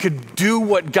it could do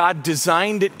what God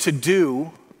designed it to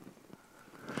do,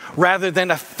 rather than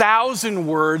 1,000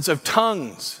 words of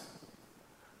tongues.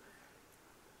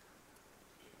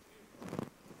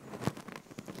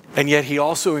 And yet he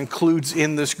also includes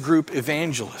in this group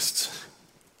evangelists,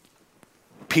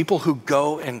 people who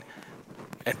go and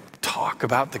talk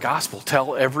about the gospel,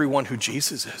 tell everyone who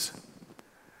Jesus is.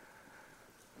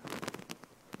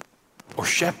 Or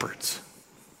shepherds,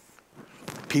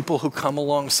 people who come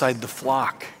alongside the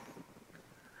flock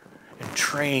and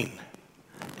train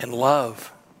and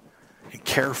love and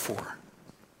care for.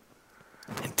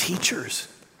 And teachers,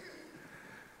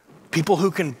 people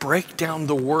who can break down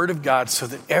the word of God so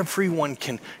that everyone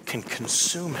can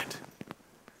consume it.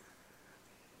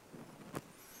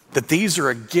 That these are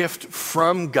a gift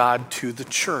from God to the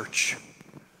church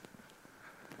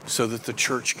so that the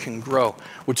church can grow,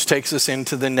 which takes us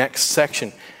into the next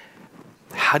section.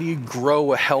 How do you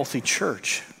grow a healthy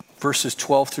church? Verses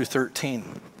 12 through 13.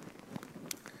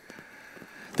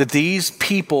 That these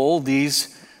people,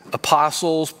 these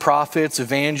apostles, prophets,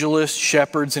 evangelists,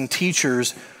 shepherds, and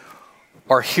teachers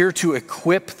are here to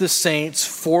equip the saints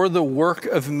for the work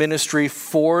of ministry,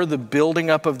 for the building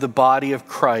up of the body of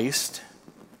Christ,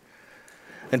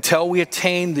 until we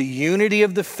attain the unity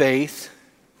of the faith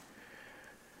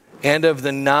and of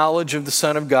the knowledge of the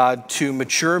Son of God, to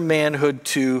mature manhood,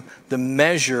 to the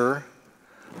measure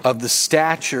of the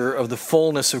stature of the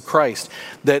fullness of Christ.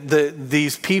 That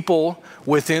these people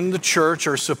within the church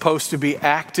are supposed to be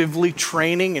actively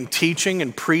training and teaching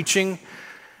and preaching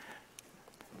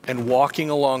and walking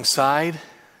alongside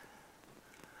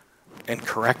and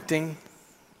correcting,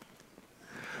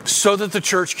 so that the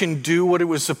church can do what it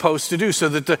was supposed to do, so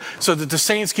that the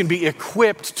saints can be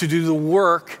equipped to do the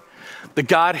work that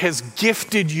God has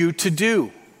gifted you to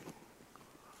do.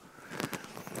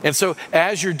 And so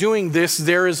as you're doing this,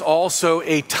 there is also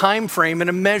a time frame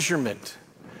and a measurement.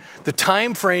 The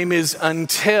time frame is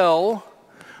until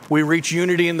we reach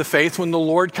unity in the faith, when the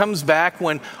Lord comes back,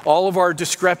 when all of our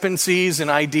discrepancies and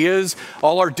ideas,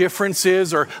 all our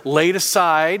differences are laid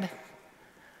aside,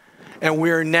 and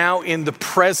we are now in the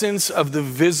presence of the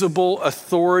visible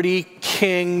authority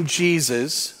King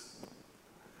Jesus,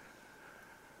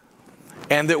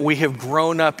 and that we have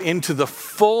grown up into the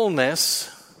fullness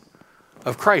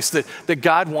of Christ, that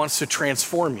God wants to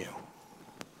transform you.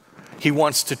 He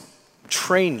wants to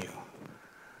train you.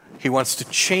 He wants to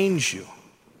change you.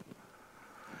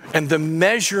 And the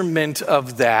measurement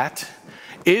of that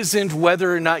isn't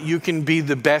whether or not you can be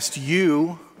the best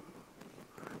you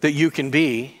that you can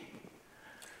be.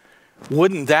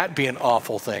 Wouldn't that be an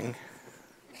awful thing?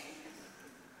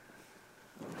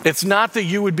 It's not that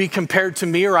you would be compared to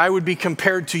me or I would be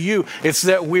compared to you. It's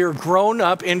that we're grown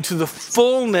up into the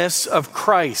fullness of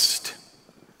Christ.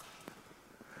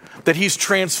 That he's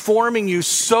transforming you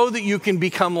so that you can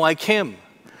become like him.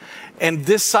 And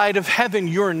this side of heaven,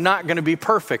 you're not going to be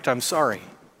perfect. I'm sorry.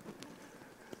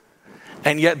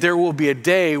 And yet there will be a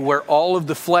day where all of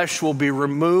the flesh will be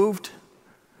removed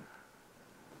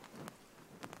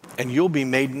and you'll be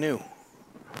made new.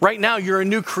 Right now, you're a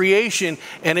new creation,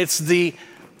 and it's the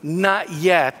not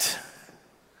yet,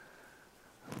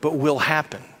 but will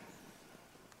happen.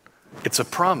 It's a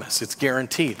promise. It's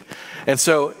guaranteed. And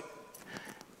so,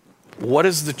 what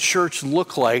does the church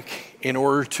look like in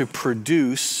order to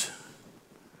produce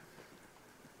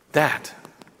that?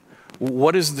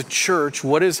 What is the church,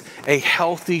 what does a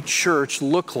healthy church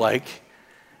look like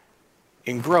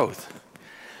in growth?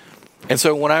 And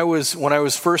so when I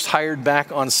was first hired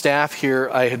back on staff here,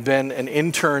 I had been an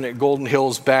intern at Golden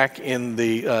Hills back in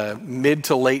the mid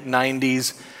to late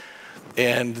 90s,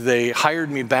 and they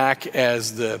hired me back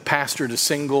as the pastor to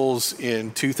singles in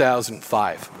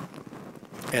 2005.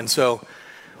 And so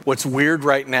What's weird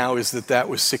right now is that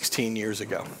was 16 years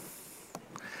ago.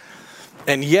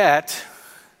 And yet,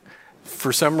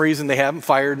 for some reason, they haven't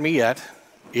fired me yet,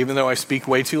 even though I speak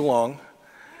way too long.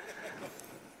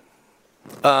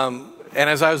 And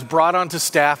as I was brought onto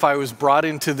staff, I was brought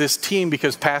into this team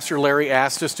because Pastor Larry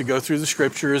asked us to go through the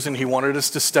scriptures, and he wanted us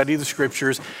to study the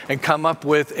scriptures and come up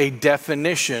with a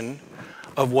definition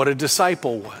of what a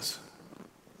disciple was.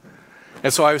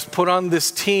 And so I was put on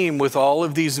this team with all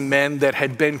of these men that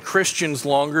had been Christians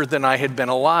longer than I had been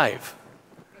alive.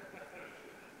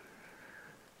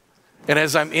 And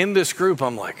as I'm in this group,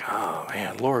 I'm like, oh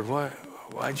man, Lord,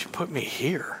 why'd you put me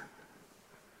here?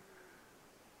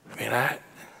 I mean,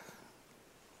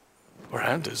 Lord, I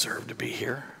don't deserve to be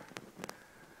here.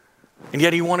 And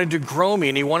yet he wanted to grow me,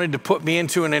 and he wanted to put me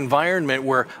into an environment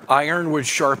where iron would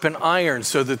sharpen iron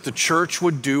so that the church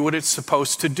would do what it's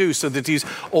supposed to do, so that these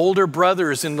older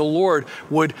brothers in the Lord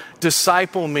would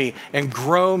disciple me and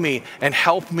grow me and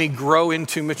help me grow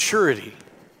into maturity.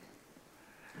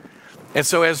 And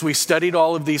so as we studied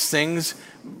all of these things,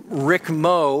 Rick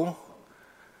Moe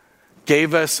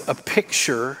gave us a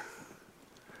picture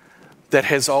that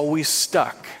has always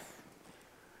stuck.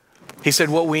 He said,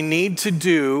 what we need to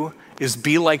do is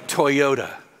be like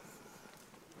Toyota.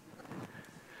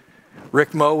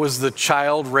 Rick Moe was the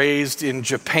child raised in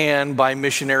Japan by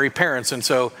missionary parents. And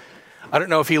so I don't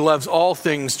know if he loves all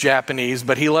things Japanese,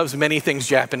 but he loves many things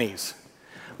Japanese.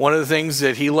 One of the things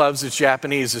that he loves that's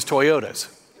Japanese is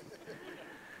Toyotas.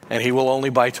 And he will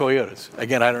only buy Toyotas.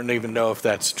 Again, I don't even know if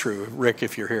that's true. Rick,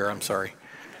 if you're here, I'm sorry.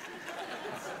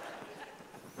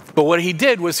 But what he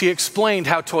did was he explained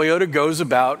how Toyota goes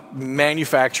about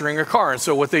manufacturing a car. And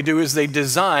so what they do is they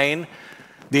design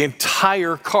the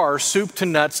entire car, soup to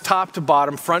nuts, top to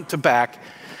bottom, front to back.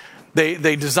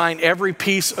 They design every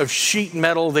piece of sheet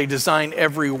metal. They design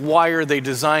every wire. They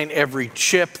design every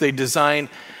chip. They design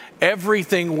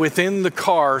everything within the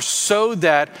car so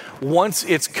that once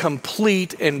it's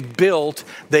complete and built,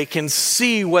 they can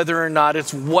see whether or not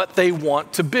it's what they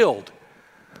want to build.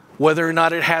 Whether or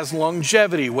not it has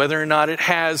longevity, whether or not it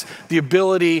has the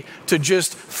ability to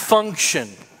just function.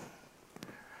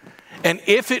 And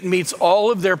if it meets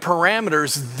all of their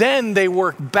parameters, then they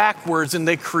work backwards and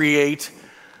they create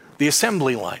the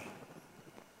assembly line.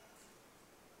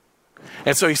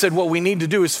 And so he said, what we need to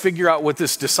do is figure out what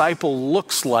this disciple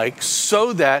looks like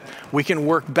so that we can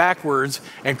work backwards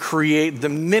and create the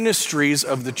ministries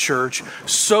of the church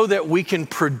so that we can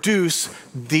produce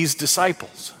these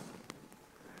disciples.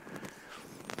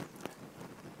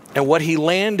 And what he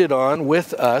landed on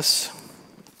with us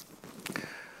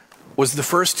was the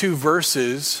first two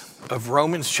verses of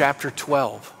Romans chapter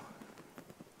 12.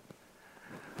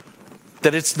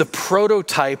 That it's the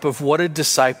prototype of what a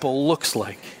disciple looks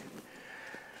like.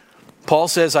 Paul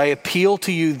says, I appeal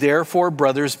to you, therefore,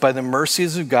 brothers, by the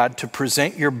mercies of God, to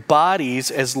present your bodies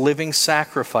as living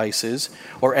sacrifices,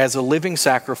 or as a living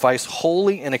sacrifice,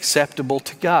 holy and acceptable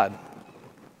to God,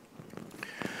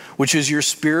 which is your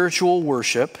spiritual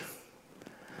worship.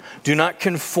 Do not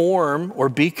conform or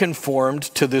be conformed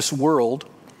to this world,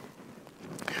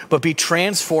 but be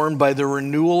transformed by the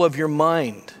renewal of your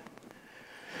mind,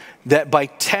 that by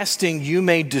testing you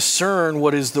may discern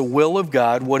what is the will of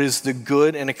God, what is the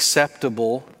good and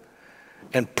acceptable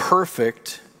and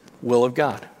perfect will of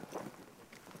God.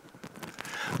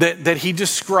 That he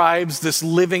describes this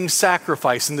living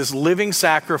sacrifice, and this living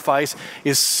sacrifice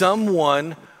is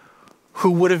someone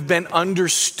who would have been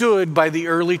understood by the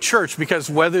early church, because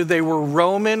whether they were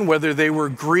Roman, whether they were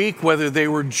Greek, whether they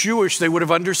were Jewish, they would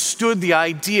have understood the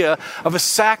idea of a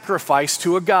sacrifice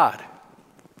to a God.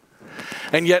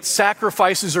 And yet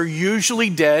sacrifices are usually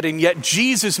dead, and yet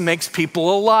Jesus makes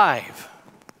people alive.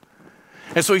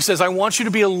 And so he says, I want you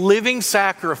to be a living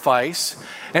sacrifice.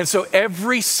 And so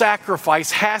every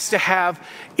sacrifice has to have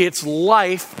its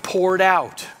life poured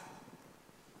out.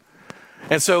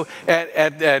 And so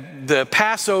at the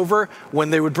Passover,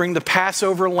 when they would bring the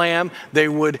Passover lamb, they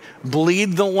would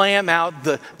bleed the lamb out.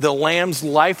 The lamb's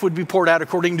life would be poured out.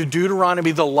 According to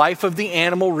Deuteronomy, the life of the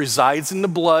animal resides in the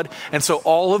blood. And so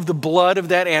all of the blood of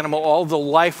that animal, all of the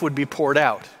life would be poured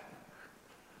out.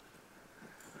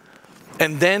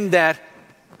 And then that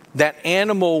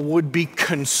animal would be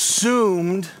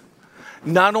consumed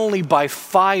not only by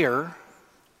fire,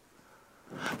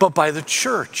 but by the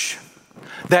church.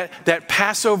 That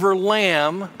Passover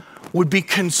lamb would be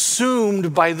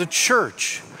consumed by the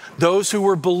church. Those who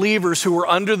were believers, who were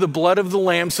under the blood of the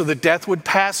lamb so that death would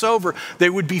pass over, they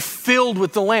would be filled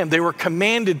with the lamb. They were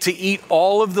commanded to eat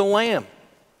all of the lamb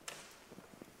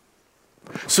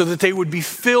so that they would be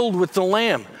filled with the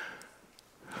lamb.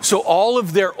 So all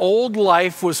of their old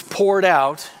life was poured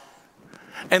out,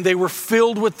 and they were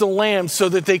filled with the Lamb so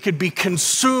that they could be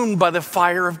consumed by the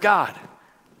fire of God.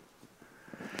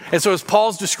 And so as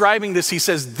Paul's describing this, he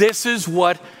says, this is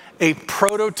what a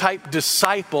prototype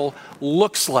disciple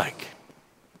looks like.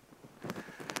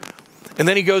 And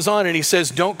then he goes on and he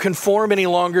says, don't conform any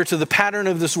longer to the pattern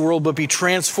of this world, but be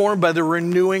transformed by the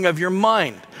renewing of your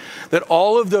mind. That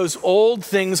all of those old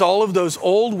things, all of those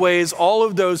old ways, all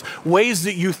of those ways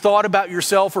that you thought about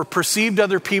yourself or perceived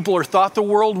other people or thought the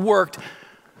world worked,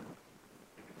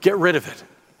 get rid of it.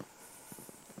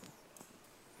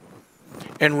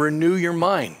 And renew your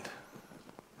mind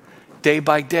day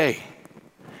by day,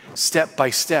 step by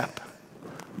step,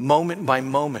 moment by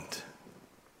moment,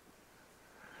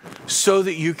 so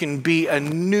that you can be a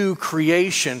new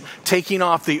creation, taking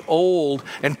off the old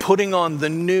and putting on the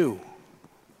new.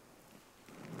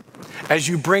 As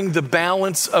you bring the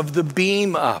balance of the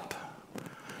beam up,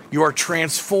 you are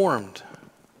transformed.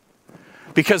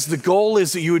 Because the goal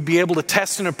is that you would be able to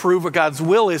test and approve what God's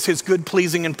will is, his good,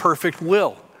 pleasing, and perfect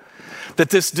will. That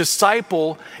this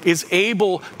disciple is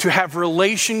able to have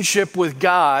relationship with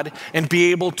God and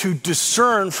be able to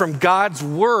discern from God's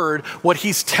word what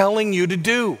he's telling you to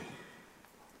do.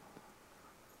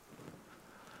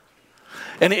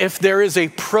 And if there is a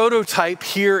prototype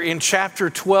here in chapter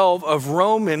 12 of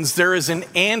Romans, there is an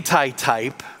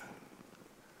antitype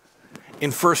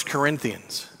in 1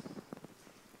 Corinthians.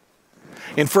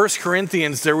 In 1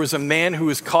 Corinthians, there was a man who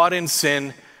was caught in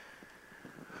sin,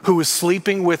 who was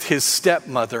sleeping with his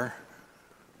stepmother.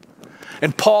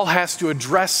 And Paul has to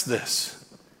address this.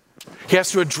 He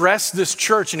has to address this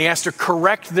church and he has to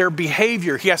correct their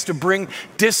behavior. He has to bring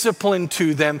discipline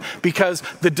to them because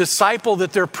the disciple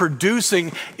that they're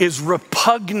producing is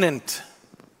repugnant.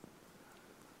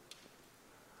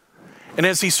 And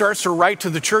as he starts to write to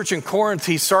the church in Corinth,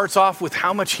 he starts off with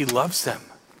how much he loves them.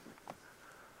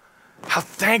 How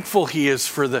thankful he is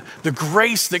for the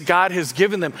grace that God has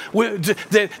given them,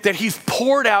 that he's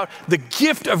poured out the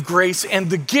gift of grace and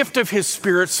the gift of his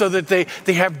Spirit so that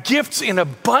they have gifts in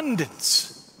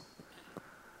abundance.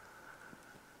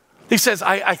 He says,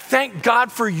 I thank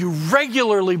God for you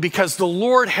regularly because the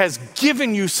Lord has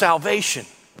given you salvation.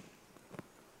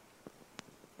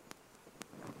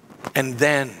 And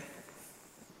then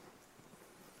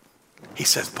he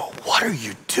says, but what are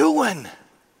you doing?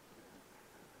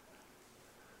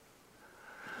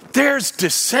 There's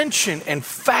dissension and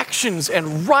factions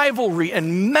and rivalry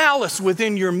and malice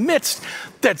within your midst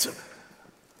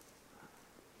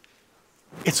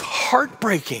it's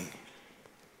heartbreaking.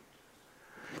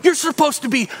 You're supposed to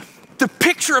be the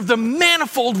picture of the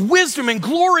manifold wisdom and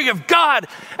glory of God,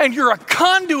 and you're a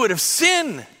conduit of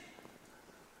sin.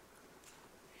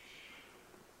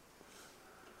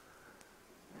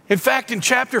 In fact, in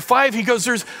chapter 5, he goes,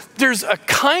 there's a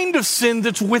kind of sin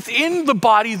that's within the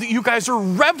body that you guys are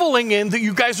reveling in, that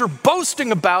you guys are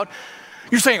boasting about.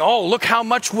 You're saying, oh, look how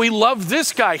much we love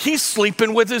this guy. He's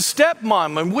sleeping with his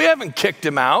stepmom, and we haven't kicked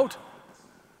him out.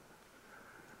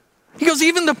 He goes,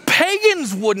 even the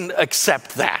pagans wouldn't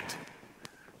accept that.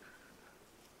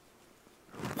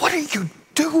 What are you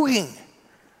doing?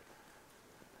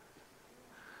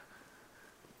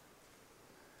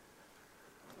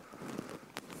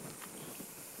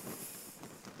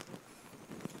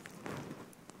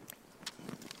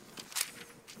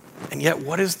 And yet,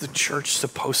 what is the church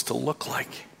supposed to look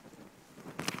like?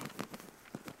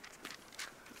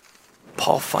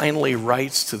 Paul finally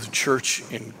writes to the church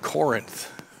in Corinth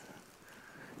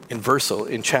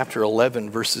in chapter 11,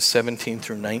 verses 17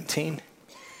 through 19.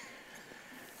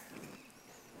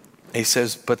 He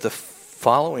says, but the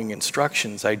following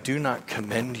instructions I do not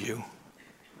commend you,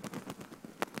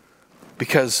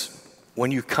 because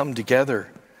when you come together,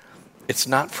 it's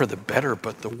not for the better,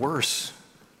 but the worse.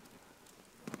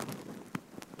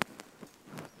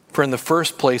 For in the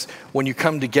first place, when you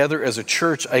come together as a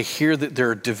church, I hear that there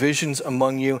are divisions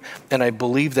among you, and I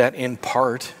believe that in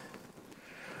part.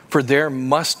 For there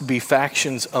must be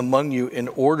factions among you in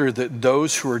order that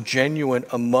those who are genuine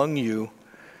among you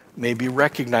may be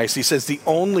recognized. He says the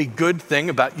only good thing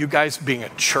about you guys being a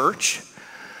church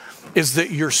is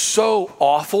that you're so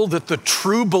awful that the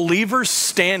true believers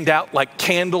stand out like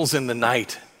candles in the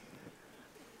night.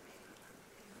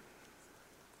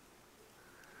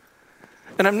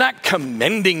 And I'm not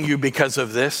commending you because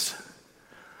of this.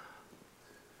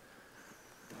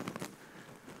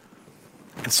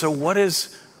 And so what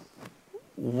is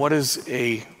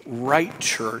a right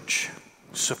church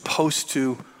supposed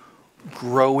to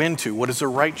grow into? What is a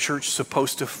right church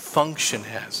supposed to function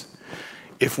as?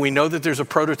 If we know that there's a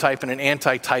prototype and an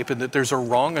antitype and that there's a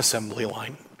wrong assembly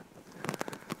line,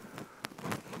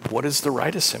 what does the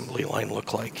right assembly line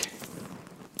look like?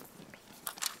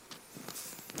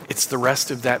 It's the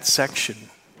rest of that section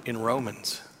in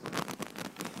Romans.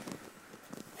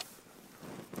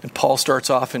 And Paul starts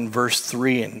off in verse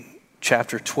 3 in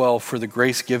chapter 12, "For the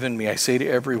grace given me, I say to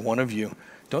every one of you,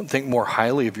 don't think more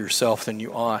highly of yourself than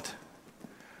you ought,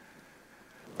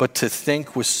 but to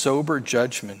think with sober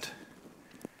judgment,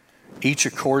 each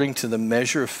according to the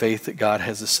measure of faith that God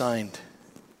has assigned."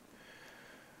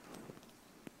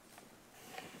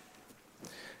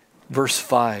 Verse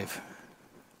 5,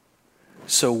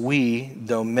 "So we,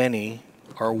 though many,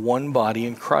 are one body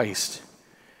in Christ,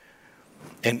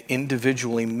 and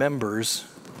individually members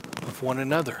of one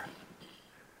another."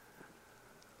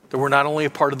 That we're not only a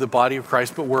part of the body of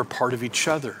Christ, but we're a part of each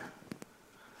other.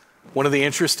 One of the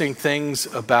interesting things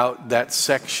about that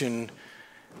section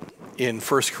in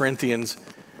 1 Corinthians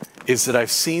is that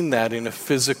I've seen that in a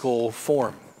physical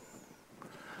form.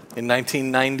 In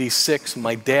 1996,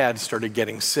 my dad started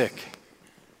getting sick.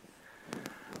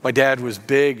 My dad was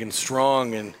big and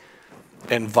strong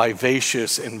and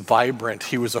vivacious and vibrant.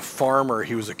 He was a farmer,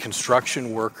 he was a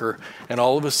construction worker, and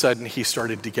all of a sudden he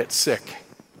started to get sick.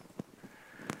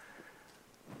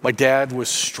 My dad was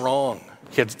strong.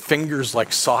 He had fingers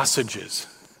like sausages.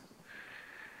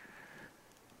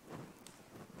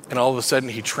 And all of a sudden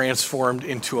he transformed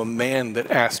into a man that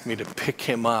asked me to pick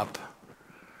him up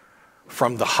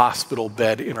from the hospital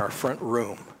bed in our front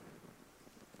room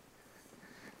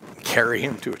and carry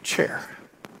him to a chair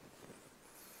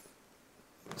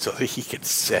so that he could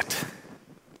sit,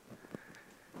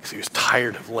 because he was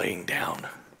tired of laying down.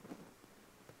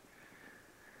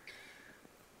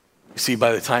 You see,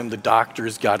 by the time the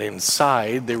doctors got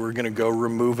inside, they were going to go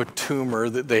remove a tumor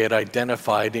that they had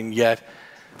identified, and yet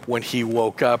when he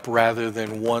woke up, rather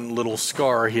than one little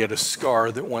scar, he had a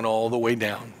scar that went all the way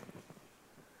down.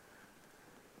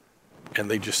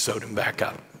 And they just sewed him back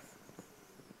up.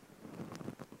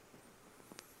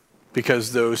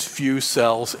 Because those few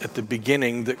cells at the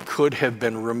beginning that could have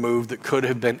been removed, that could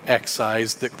have been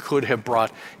excised, that could have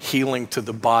brought healing to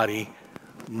the body,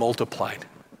 multiplied.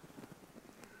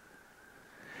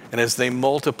 And as they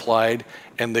multiplied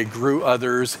and they grew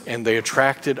others and they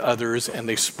attracted others and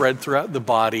they spread throughout the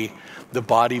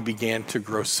body began to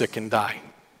grow sick and die.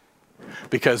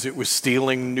 Because it was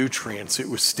stealing nutrients. It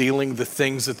was stealing the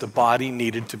things that the body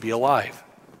needed to be alive.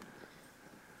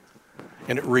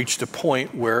 And it reached a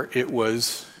point where it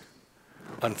was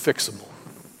unfixable.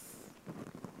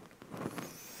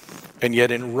 And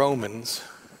yet in Romans,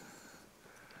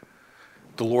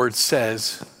 the Lord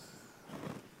says,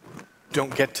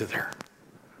 don't get to there.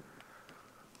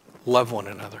 Love one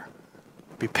another.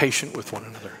 Be patient with one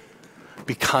another.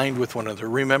 Be kind with one another.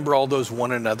 Remember all those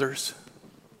one another's?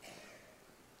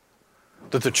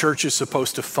 That the church is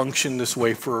supposed to function this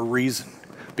way for a reason.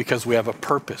 Because we have a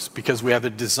purpose. Because we have a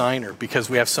designer. Because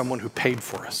we have someone who paid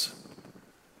for us.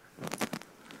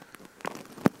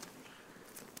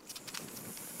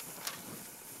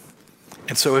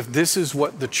 And so if this is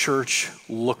what the church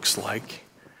looks like,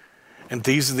 and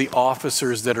these are the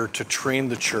officers that are to train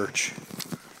the church,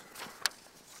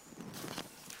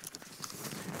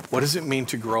 what does it mean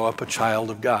to grow up a child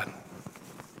of God?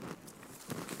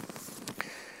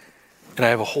 And I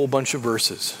have a whole bunch of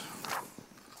verses.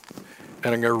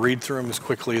 And I'm going to read through them as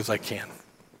quickly as I can.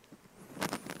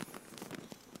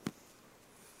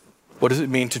 What does it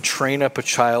mean to train up a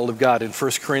child of God? In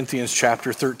 1 Corinthians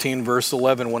chapter 13, verse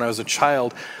 11, when I was a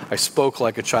child, I spoke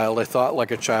like a child, I thought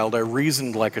like a child, I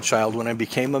reasoned like a child. When I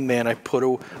became a man, I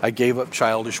gave up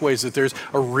childish ways. That there's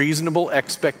a reasonable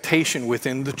expectation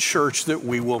within the church that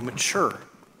we will mature.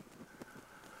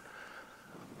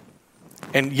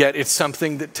 And yet it's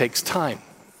something that takes time.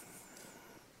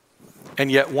 And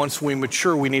yet once we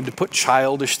mature, we need to put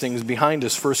childish things behind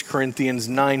us. 1 Corinthians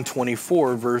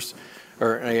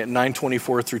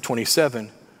 9:24 through 27.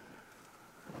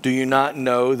 Do you not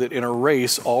know that in a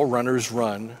race all runners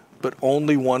run, but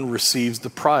only one receives the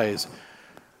prize?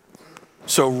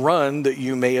 So run that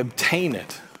you may obtain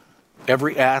it.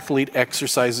 Every athlete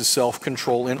exercises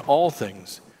self-control in all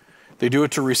things. They do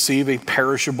it to receive a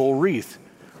perishable wreath,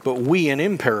 but we an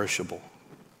imperishable.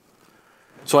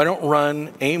 So I don't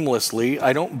run aimlessly.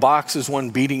 I don't box as one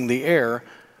beating the air,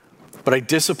 but I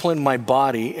discipline my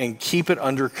body and keep it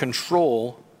under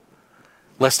control,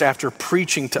 lest after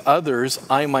preaching to others,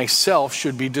 I myself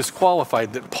should be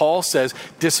disqualified. That Paul says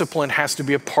discipline has to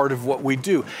be a part of what we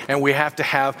do. And we have to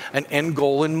have an end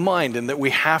goal in mind, and that we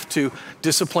have to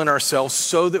discipline ourselves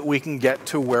so that we can get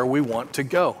to where we want to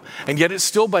go. And yet it's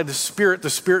still by the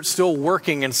Spirit's still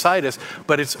working inside us,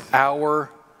 but it's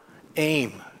our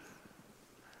aim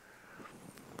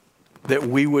that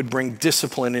we would bring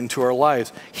discipline into our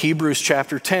lives. Hebrews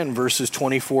chapter 10, verses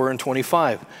 24 and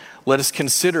 25. let us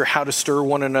consider how to stir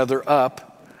one another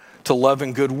up to love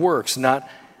and good works, not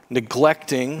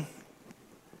neglecting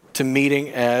to meeting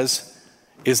as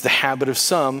is the habit of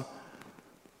some,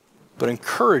 but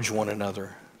encourage one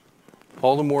another,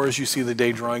 all the more as you see the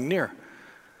day drawing near.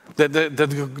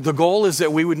 The goal is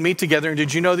that we would meet together, and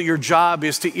did you know that your job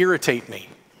is to irritate me?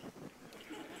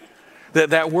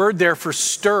 That word there for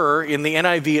stir, in the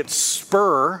NIV it's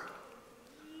spur,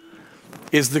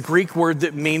 is the Greek word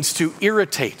that means to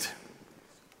irritate.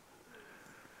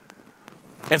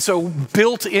 And so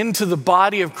built into the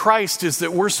body of Christ is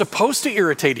that we're supposed to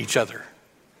irritate each other.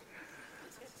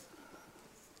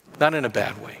 Not in a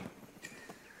bad way,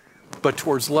 but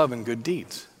towards love and good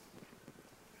deeds.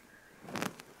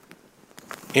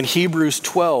 In Hebrews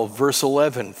 12, verse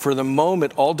 11, for the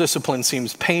moment, all discipline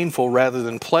seems painful rather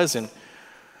than pleasant,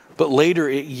 but later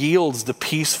it yields the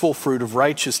peaceful fruit of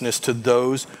righteousness to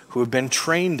those who have been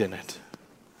trained in it.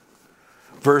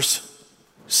 Verse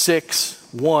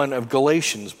 6:1 of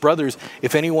Galatians, brothers,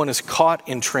 if anyone is caught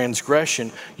in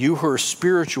transgression, you who are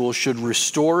spiritual should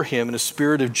restore him in a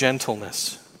spirit of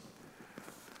gentleness.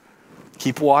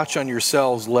 Keep watch on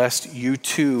yourselves, lest you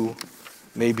too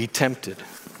may be tempted.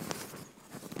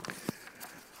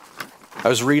 I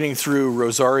was reading through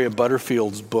Rosaria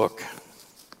Butterfield's book.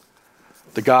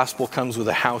 The gospel comes with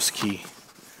a house key.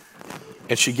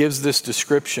 And she gives this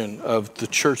description of the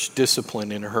church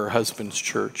discipline in her husband's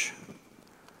church.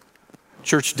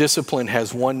 Church discipline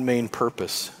has one main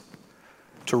purpose: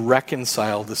 to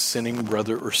reconcile the sinning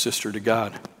brother or sister to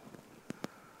God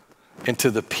and to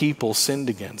the people sinned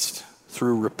against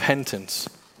through repentance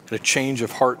and a change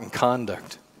of heart and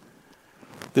conduct.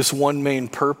 This one main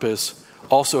purpose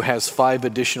also has 5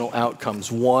 additional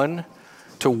outcomes. 1,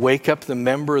 to wake up the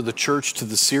member of the church to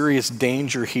the serious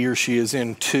danger he or she is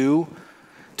in. 2,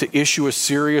 to issue a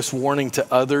serious warning to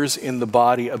others in the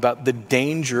body about the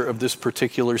danger of this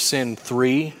particular sin.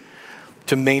 3,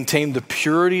 to maintain the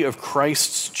purity of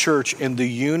Christ's church and the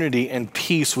unity and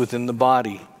peace within the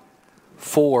body.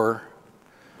 4,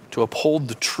 to uphold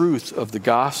the truth of the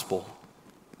gospel.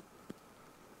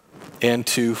 And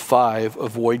to 5,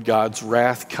 avoid God's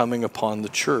wrath coming upon the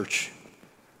church.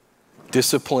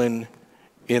 Discipline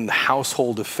in the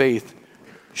household of faith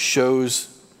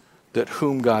shows that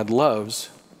whom God loves,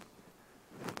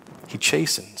 he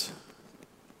chastens.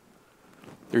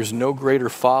 There's no greater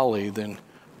folly than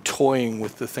toying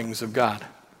with the things of God.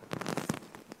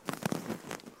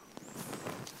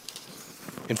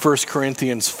 In 1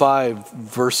 Corinthians 5,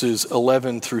 verses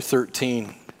 11 through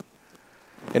 13,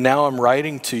 and now I'm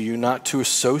writing to you not to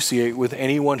associate with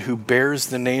anyone who bears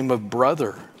the name of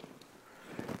brother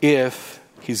if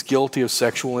he's guilty of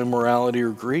sexual immorality or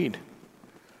greed,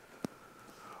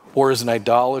 or is an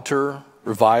idolater,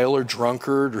 reviler,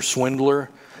 drunkard, or swindler,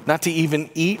 not to even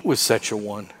eat with such a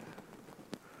one.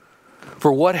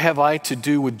 For what have I to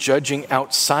do with judging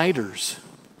outsiders?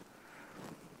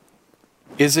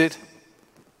 Is it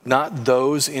not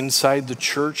those inside the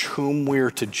church whom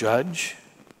we're to judge?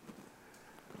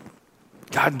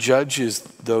 God judges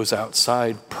those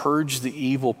outside. Purge the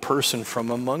evil person from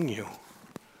among you.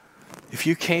 If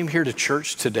you came here to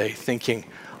church today thinking,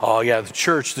 oh yeah, the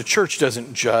church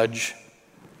doesn't judge.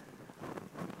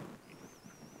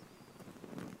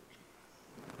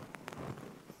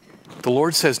 The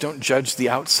Lord says don't judge the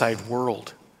outside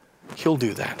world. He'll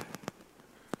do that.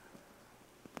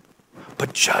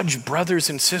 But judge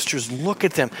brothers and sisters, look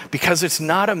at them, because it's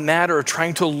not a matter of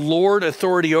trying to lord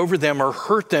authority over them or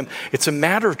hurt them. It's a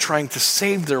matter of trying to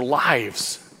save their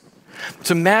lives. It's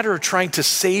a matter of trying to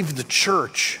save the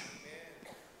church.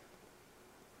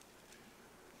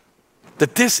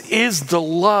 That this is the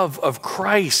love of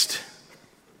Christ.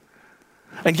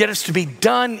 And yet it's to be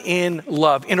done in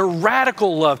love, in a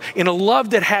radical love, in a love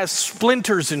that has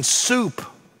splinters and soup.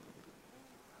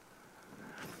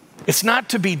 It's not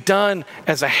to be done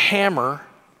as a hammer.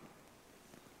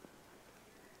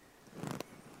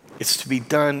 It's to be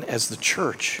done as the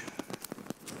church.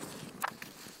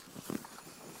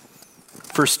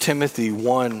 1 Timothy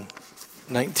 1,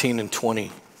 19 and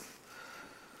 20.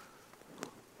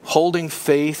 Holding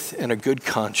faith and a good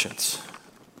conscience.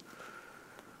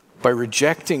 By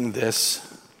rejecting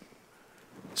this,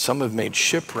 some have made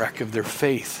shipwreck of their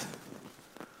faith,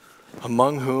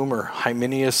 among whom are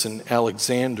Hymenaeus and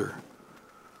Alexander,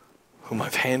 whom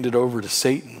I've handed over to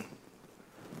Satan,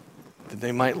 that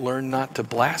they might learn not to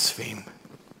blaspheme.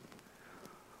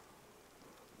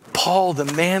 Paul, the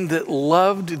man that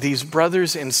loved these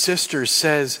brothers and sisters,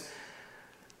 says,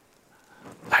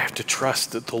 I have to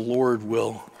trust that the Lord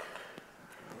will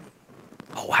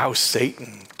allow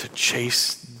Satan to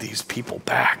chase these people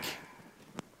back.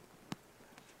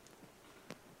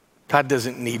 God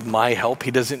doesn't need my help.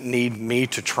 He doesn't need me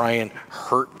to try and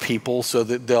hurt people so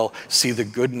that they'll see the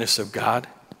goodness of God.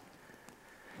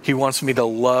 He wants me to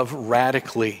love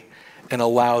radically and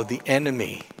allow the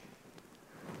enemy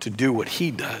to do what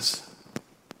he does.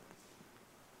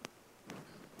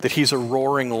 That he's a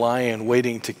roaring lion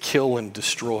waiting to kill and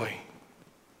destroy,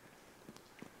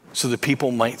 so that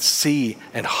people might see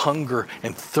and hunger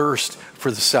and thirst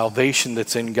for the salvation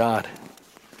that's in God.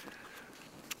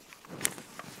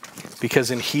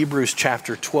 Because in Hebrews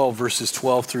chapter 12, verses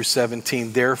 12 through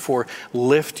 17, therefore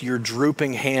lift your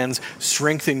drooping hands,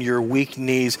 strengthen your weak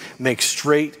knees, make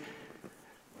straight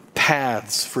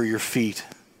paths for your feet,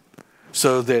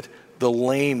 so that the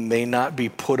lame may not be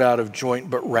put out of joint,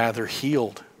 but rather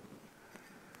healed.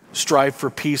 Strive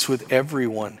for peace with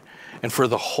everyone and for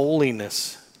the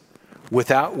holiness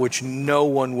without which no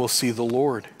one will see the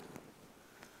Lord.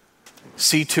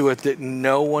 See to it that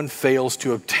no one fails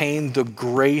to obtain the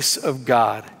grace of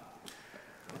God,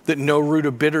 that no root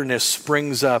of bitterness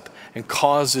springs up and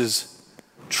causes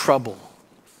trouble,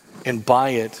 and by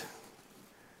it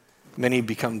many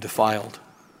become defiled.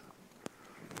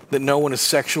 That no one is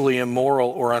sexually immoral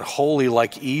or unholy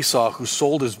like Esau, who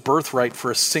sold his birthright for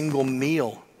a single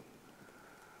meal.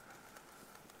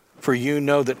 For you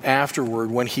know that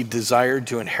afterward, when he desired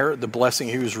to inherit the blessing,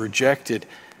 he was rejected,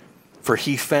 for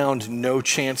he found no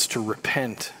chance to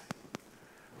repent,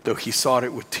 though he sought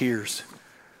it with tears.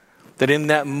 That in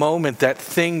that moment, that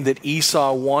thing that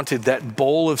Esau wanted, that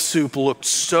bowl of soup, looked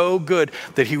so good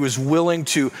that he was willing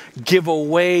to give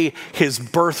away his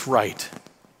birthright.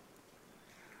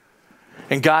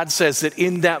 And God says that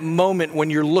in that moment, when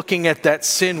you're looking at that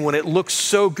sin, when it looks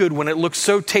so good, when it looks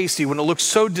so tasty, when it looks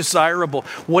so desirable,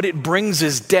 what it brings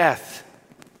is death.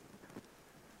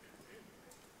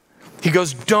 He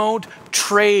goes, don't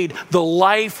trade the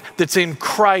life that's in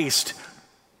Christ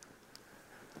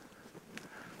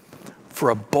for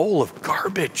a bowl of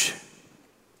garbage.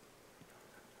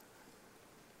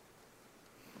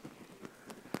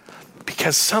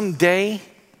 Because someday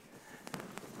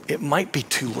it might be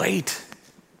too late.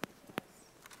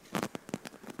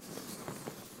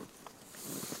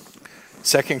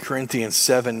 Second Corinthians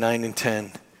 7, 9, and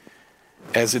 10.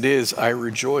 As it is, I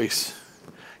rejoice,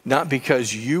 not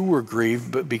because you were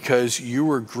grieved, but because you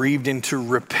were grieved into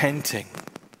repenting.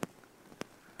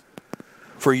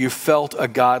 For you felt a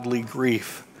godly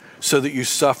grief, so that you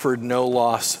suffered no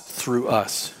loss through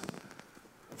us.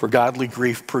 For godly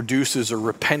grief produces a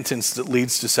repentance that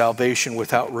leads to salvation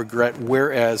without regret,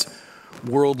 whereas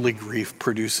worldly grief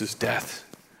produces death.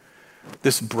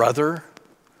 This brother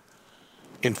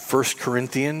in 1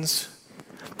 Corinthians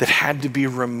that had to be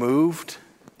removed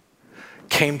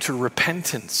came to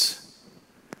repentance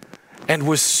and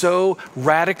was so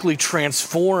radically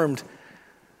transformed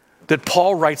that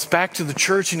Paul writes back to the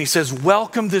church and he says,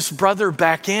 welcome this brother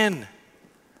back in.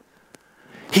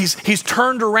 He's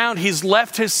turned around. He's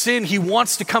left his sin. He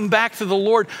wants to come back to the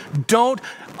Lord. Don't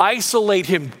isolate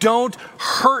him. Don't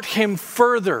hurt him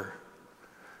further.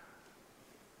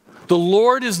 The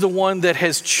Lord is the one that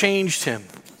has changed him.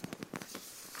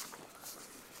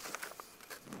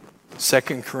 2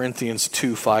 Corinthians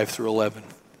 2, 5 through 11.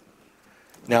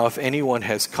 Now, if anyone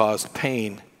has caused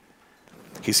pain,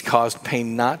 he's caused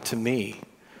pain not to me,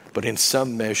 but in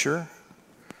some measure,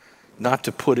 not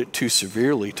to put it too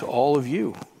severely, to all of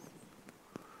you.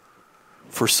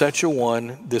 For such a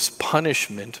one, this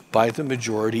punishment by the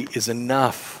majority is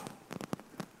enough.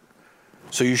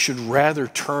 So you should rather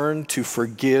turn to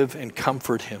forgive and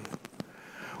comfort him,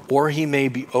 or he may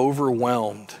be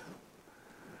overwhelmed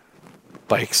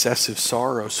by excessive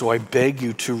sorrow. So I beg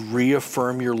you to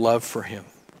reaffirm your love for him.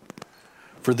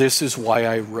 For this is why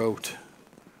I wrote,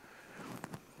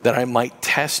 that I might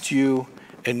test you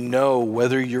and know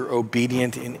whether you're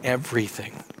obedient in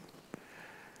everything.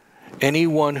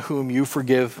 Anyone whom you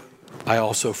forgive, I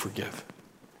also forgive.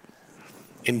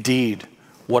 Indeed,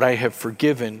 what I have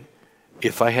forgiven,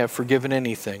 if I have forgiven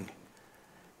anything,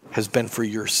 has been for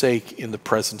your sake in the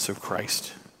presence of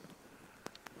Christ,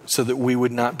 so that we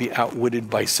would not be outwitted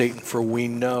by Satan, for we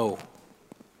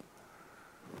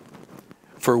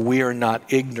are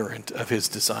not ignorant of his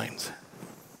designs.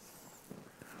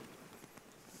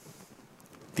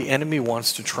 The enemy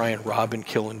wants to try and rob and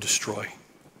kill and destroy.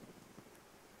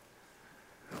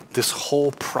 This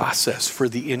whole process for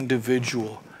the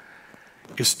individual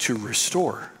is to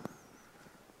restore,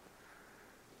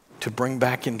 to bring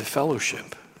back into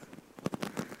fellowship.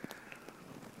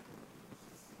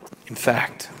 In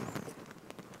fact,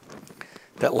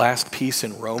 that last piece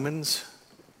in Romans,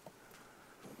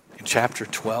 in chapter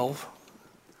 12,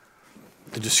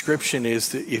 The description is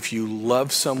that if you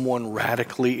love someone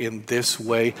radically in this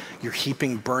way, you're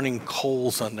heaping burning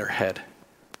coals on their head.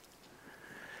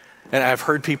 And I've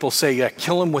heard people say, yeah,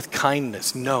 kill them with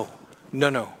kindness. No.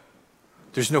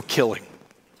 There's no killing.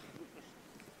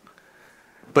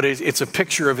 But it's a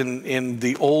picture of in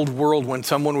the old world when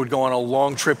someone would go on a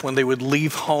long trip, when they would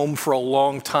leave home for a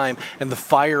long time and the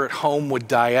fire at home would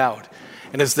die out.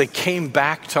 And as they came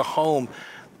back to home,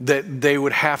 that they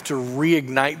would have to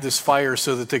reignite this fire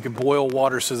so that they could boil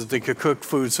water, so that they could cook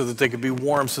food, so that they could be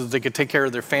warm, so that they could take care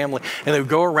of their family. And they would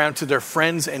go around to their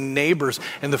friends and neighbors,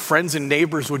 and the friends and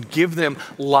neighbors would give them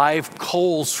live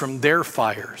coals from their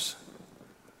fires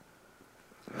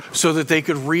so that they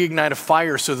could reignite a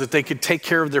fire, so that they could take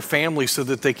care of their family, so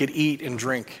that they could eat and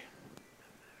drink.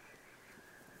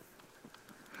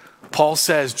 Paul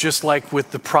says, just like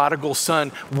with the prodigal son,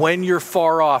 when you're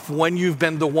far off, when you've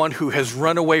been the one who has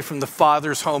run away from the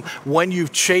Father's home, when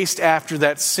you've chased after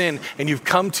that sin and you've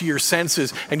come to your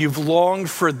senses and you've longed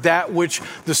for that which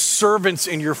the servants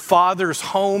in your Father's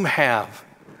home have,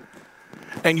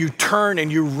 and you turn and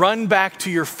you run back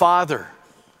to your Father,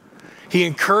 he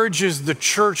encourages the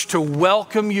church to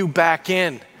welcome you back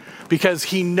in, because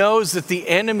he knows that the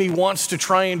enemy wants to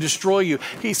try and destroy you.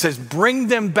 He says, bring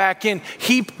them back in.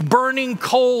 Heap burning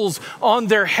coals on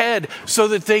their head so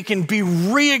that they can be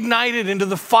reignited into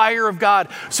the fire of God.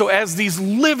 So as these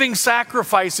living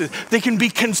sacrifices, they can be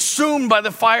consumed by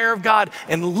the fire of God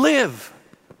and live.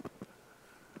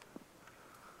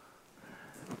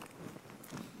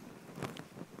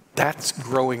 That's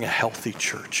growing a healthy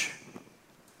church.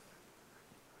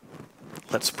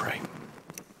 Let's pray.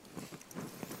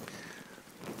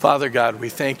 Father God, we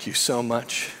thank you so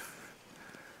much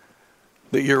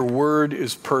that your word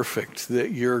is perfect, that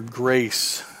your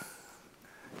grace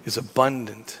is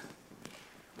abundant.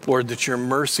 Lord, that your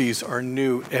mercies are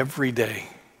new every day.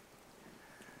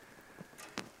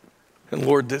 And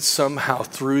Lord, that somehow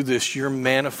through this, your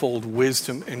manifold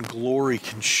wisdom and glory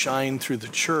can shine through the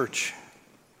church.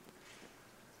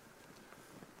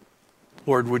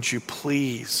 Lord, would you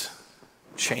please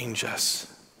change us?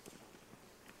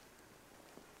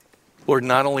 Lord,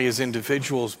 not only as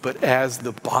individuals, but as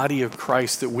the body of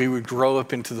Christ, that we would grow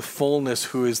up into the fullness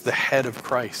who is the head of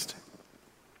Christ.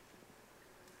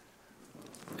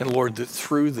 And Lord, that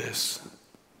through this,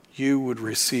 you would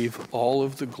receive all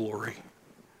of the glory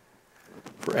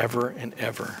forever and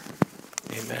ever.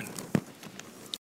 Amen.